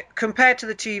other compared to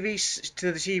the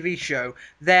TV show,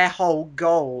 their whole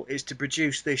goal is to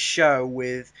produce this show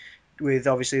with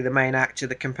obviously the main actor,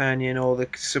 the companion, all the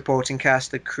supporting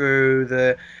cast, the crew,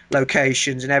 the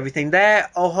locations and everything. Their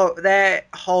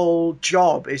whole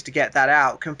job is to get that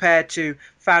out, compared to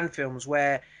fan films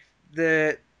where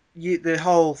the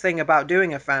whole thing about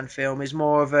doing a fan film is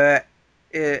more of an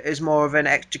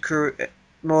extra,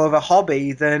 more of a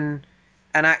hobby than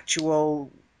an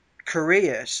actual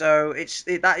career. So it's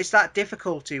that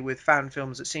difficulty with fan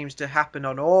films that seems to happen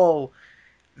on all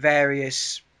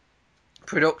various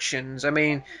productions. I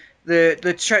mean,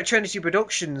 the Trinity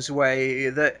Productions way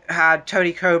that had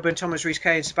Tony Coburn, Thomas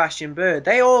Rhys-Kay and Sebastian Bird,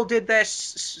 they all did their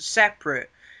separate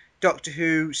Doctor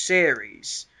Who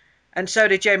series, and so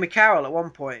did Jaime Carroll at one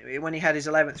point when he had his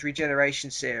 11th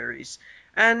Regeneration series.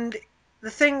 And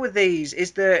the thing with these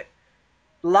is that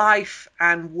life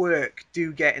and work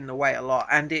do get in the way a lot,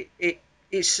 and it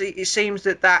seems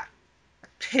that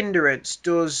hindrance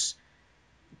does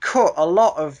cut a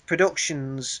lot of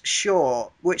productions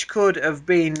short, which could have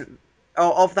been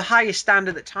of the highest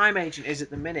standard that Time Agent is at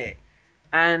the minute.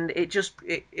 And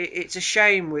it's a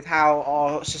shame with how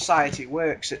our society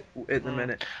works at the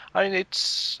minute. I mean,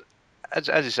 it's as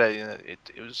you say,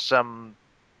 it was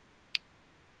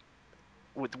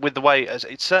with the way as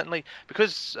it's certainly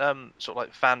because sort of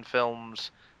like fan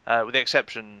films, with the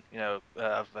exception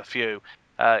of a few,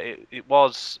 it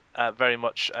was very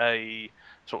much a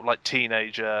sort of like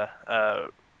teenager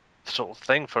sort of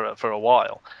thing for a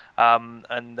while,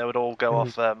 and they would all go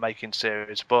off making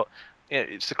series. But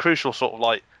it's the crucial sort of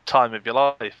like time of your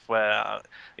life where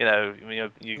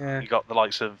you got the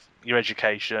likes of your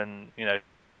education,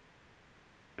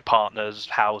 partners,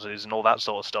 houses, and all that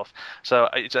sort of stuff. So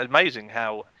it's amazing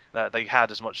how they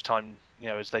had as much time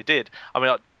as they did. I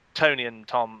mean, Tony and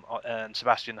Tom and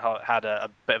Sebastian had a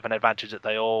bit of an advantage that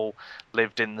they all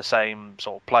lived in the same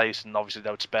sort of place, and obviously they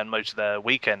would spend most of their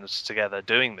weekends together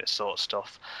doing this sort of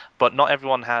stuff. But not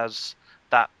everyone has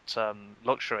that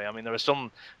luxury. I mean, there are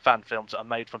some fan films that are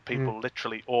made from people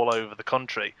literally all over the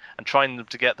country, and trying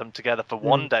to get them together for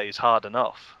one day is hard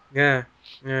enough. Yeah.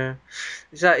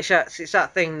 It's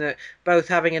that thing that both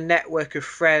having a network of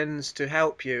friends to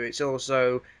help you, it's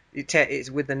also it's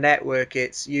with the network,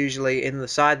 it's usually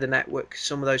inside the network.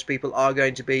 Some of those people are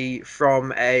going to be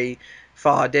from a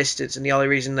far distance, and the only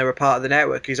reason they're a part of the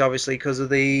network is obviously because of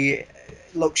the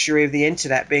luxury of the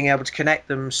internet being able to connect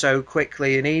them so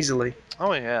quickly and easily.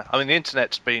 Oh yeah, I mean the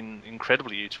internet's been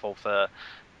incredibly useful for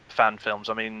fan films.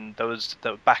 I mean, there was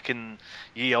back in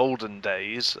ye olden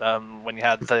days when you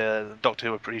had the Doctor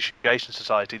Who Appreciation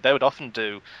Society, they would often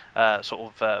do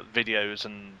sort of videos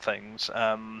and things,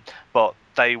 but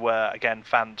they were again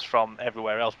fans from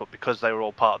everywhere else. But because they were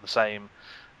all part of the same,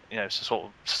 sort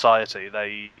of society,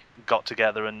 they got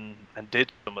together and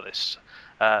did some of this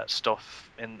stuff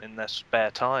in their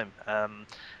spare time,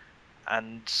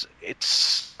 and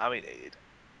it's, I mean.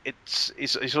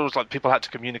 It's always like people had to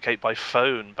communicate by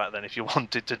phone back then if you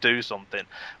wanted to do something,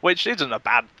 which isn't a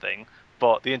bad thing,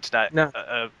 but the internet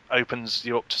opens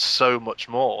you up to so much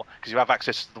more, because you have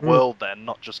access to the world then,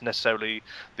 not just necessarily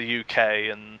the UK,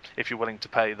 and if you're willing to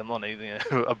pay the money,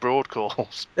 abroad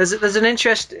calls. There's an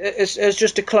interest, as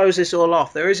just to close this all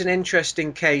off, there is an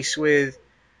interesting case with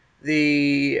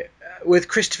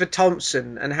Christopher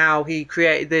Thompson and how he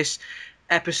created this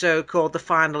episode called The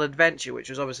Final Adventure, which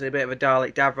was obviously a bit of a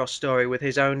Dalek Davros story with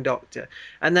his own Doctor,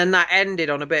 and then that ended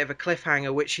on a bit of a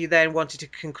cliffhanger, which he then wanted to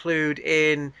conclude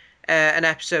in an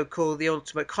episode called The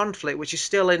Ultimate Conflict, which is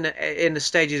still in the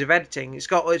stages of editing. It's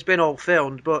been all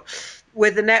filmed, but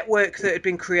with the network that had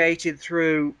been created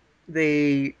through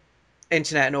the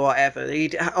internet or whatever,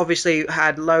 he'd obviously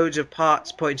had loads of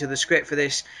parts put into the script for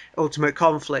this Ultimate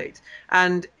Conflict,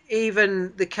 and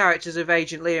even the characters of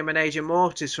Agent Liam and Agent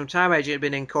Mortis from Time Agent had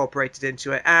been incorporated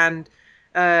into it, and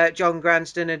John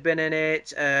Granston had been in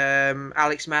it,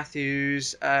 Alex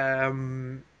Matthews,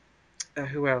 who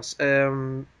else?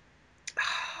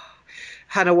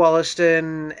 Hannah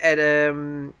Wollaston, Ed,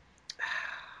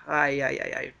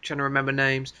 trying to remember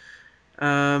names.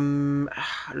 I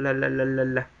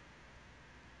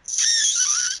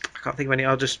can't think of any.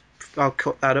 I'll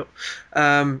cut that up.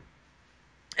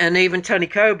 And even Tony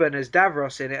Coburn as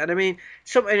Davros in it. And I mean,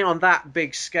 something on that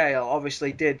big scale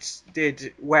obviously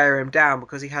did wear him down,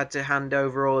 because he had to hand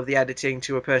over all of the editing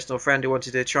to a personal friend who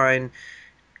wanted to try and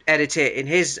edit it in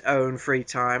his own free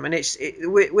time. And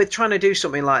with trying to do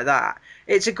something like that,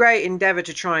 it's a great endeavour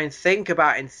to try and think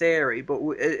about in theory, but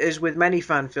as with many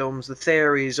fan films, the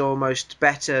theory is almost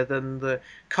better than the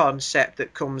concept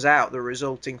that comes out, the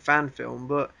resulting fan film.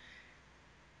 But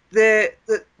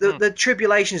the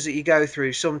tribulations that you go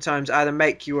through sometimes either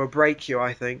make you or break you,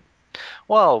 I think.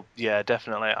 Well, yeah,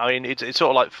 definitely. I mean, it's sort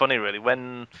of like funny, really.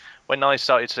 When I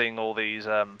started seeing all these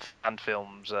fan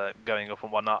films going up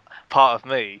and whatnot, part of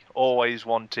me always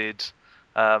wanted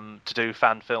to do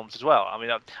fan films as well. I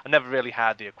mean, I never really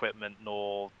had the equipment,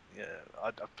 nor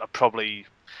I probably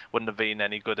wouldn't have been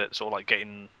any good at sort of like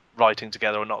getting writing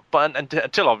together or not. But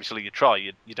until obviously you try,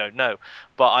 you don't know.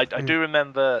 But I do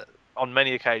remember on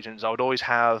many occasions I would always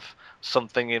have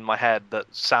something in my head that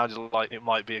sounded like it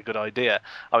might be a good idea.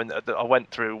 I mean, I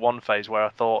went through one phase where I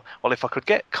thought, well, if I could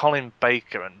get Colin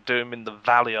Baker and do him in the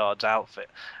Valeyard's outfit,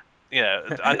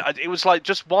 and it was like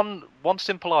just one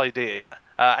simple idea.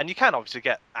 And you can obviously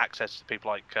get access to people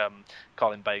like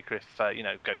Colin Baker if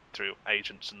go through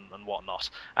agents and whatnot,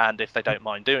 and if they don't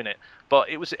mind doing it. But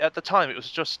it was at the time, it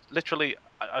was just literally,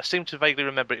 I seem to vaguely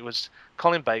remember it was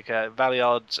Colin Baker,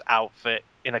 Valeyard's outfit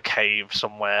in a cave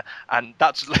somewhere, and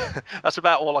that's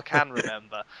about all I can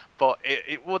remember. But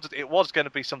it was going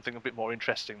to be something a bit more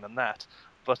interesting than that.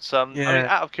 But I mean,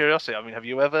 out of curiosity, I mean, have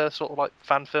you ever sort of like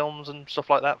fan films and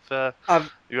stuff like that?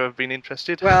 Have you ever been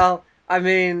interested? Well, I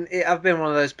mean, I've been one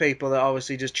of those people that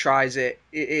obviously just tries it.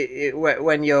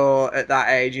 When you're at that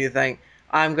age, you think,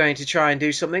 I'm going to try and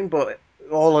do something, but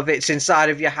all of it's inside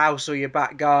of your house or your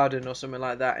back garden or something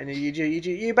like that. And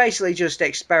you're basically just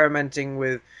experimenting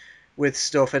with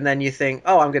stuff, and then you think,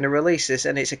 oh, I'm going to release this,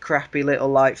 and it's a crappy little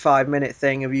like 5-minute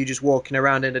thing of you just walking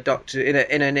around in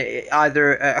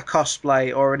either a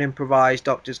cosplay or an improvised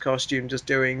Doctor's costume, just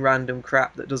doing random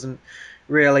crap that doesn't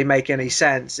really make any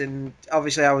sense. And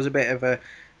obviously I was a bit of a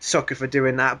sucker for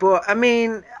doing that, but I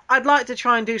mean, I'd like to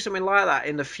try and do something like that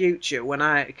in the future when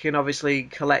I can obviously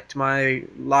collect my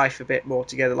life a bit more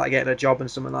together, like getting a job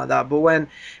and something like that. But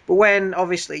when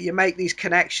obviously you make these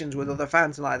connections with other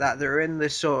fans like that are in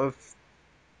this sort of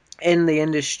in the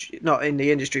industry, not in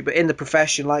the industry, but in the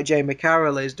profession, like Jaime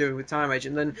Carroll is doing with Time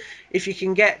Agent, then if you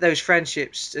can get those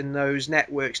friendships and those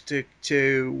networks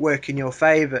to work in your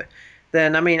favour,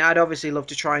 then I mean, I'd obviously love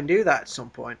to try and do that at some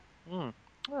point.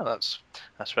 Well, that's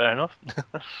fair enough.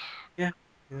 Yeah.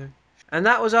 And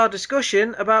that was our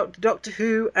discussion about Doctor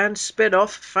Who and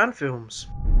spin-off fan films.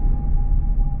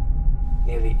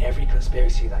 Nearly every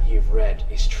conspiracy that you've read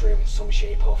is true in some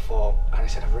shape or form, and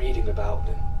instead of reading about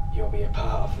them, you'll be a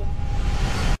part of them.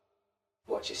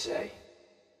 What you say?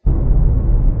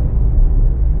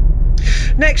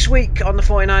 Next week on the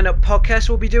 49 Up podcast,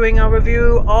 we'll be doing our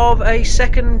review of a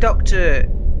second Doctor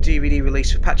DVD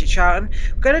release for Patrick Charlton.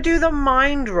 We're going to do The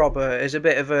Mind Robber as a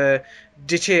bit of a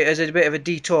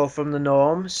detour from the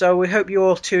norm. So we hope you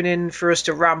all tune in for us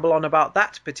to ramble on about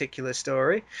that particular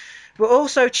story. But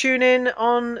also tune in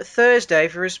on Thursday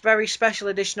for a very special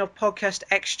edition of Podcast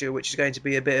Extra, which is going to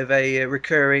be a bit of a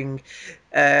recurring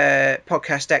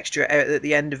podcast extra at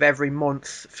the end of every month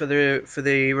for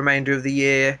the remainder of the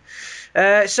year.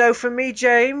 So from me,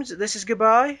 James, this is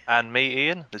goodbye. And me,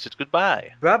 Ian, this is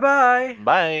goodbye. Bye-bye.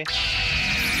 Bye.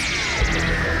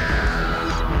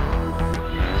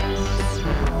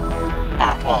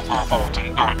 At 12:40.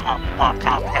 Night Club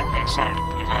podcast episode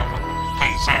 11.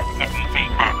 Please send any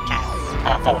feedback to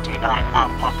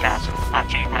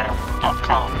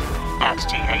 49upodcast@gmail.com. That's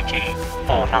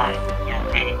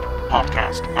THE49UP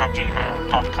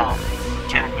podcast@gmail.com.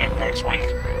 Tune in next week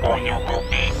or you will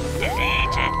be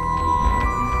deleted.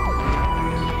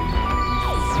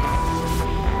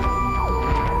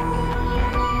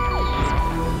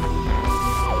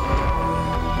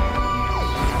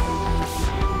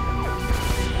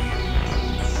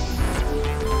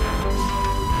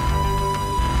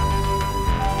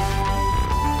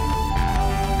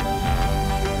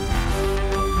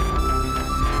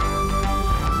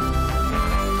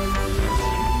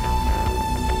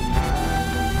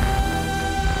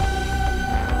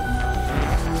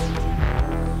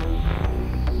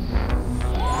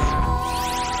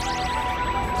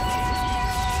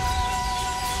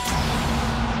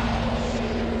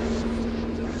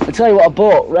 I tell you what I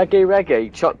bought,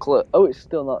 reggae chocolate. Oh, it's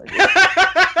still not.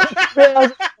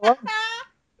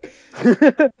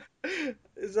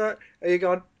 Is that? Are you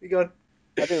gone? You gone?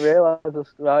 I didn't realise this.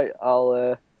 Right,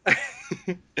 I'll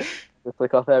just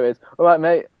click off. There it is. All right,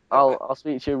 mate. I'll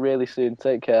speak to you really soon.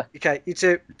 Take care. Okay, you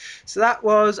too. So that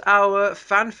was our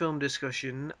fan film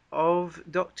discussion of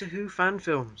Doctor Who fan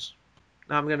films.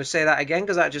 Now I'm going to say that again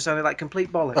because that just sounded like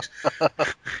complete bollocks.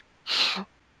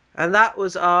 And that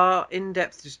was our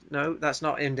in-depth... No, that's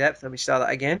not in-depth. Let me start that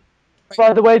again.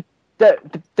 By the way,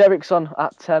 Derek's on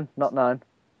at 10, not 9.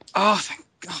 Oh, thank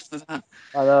God for that.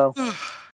 I know.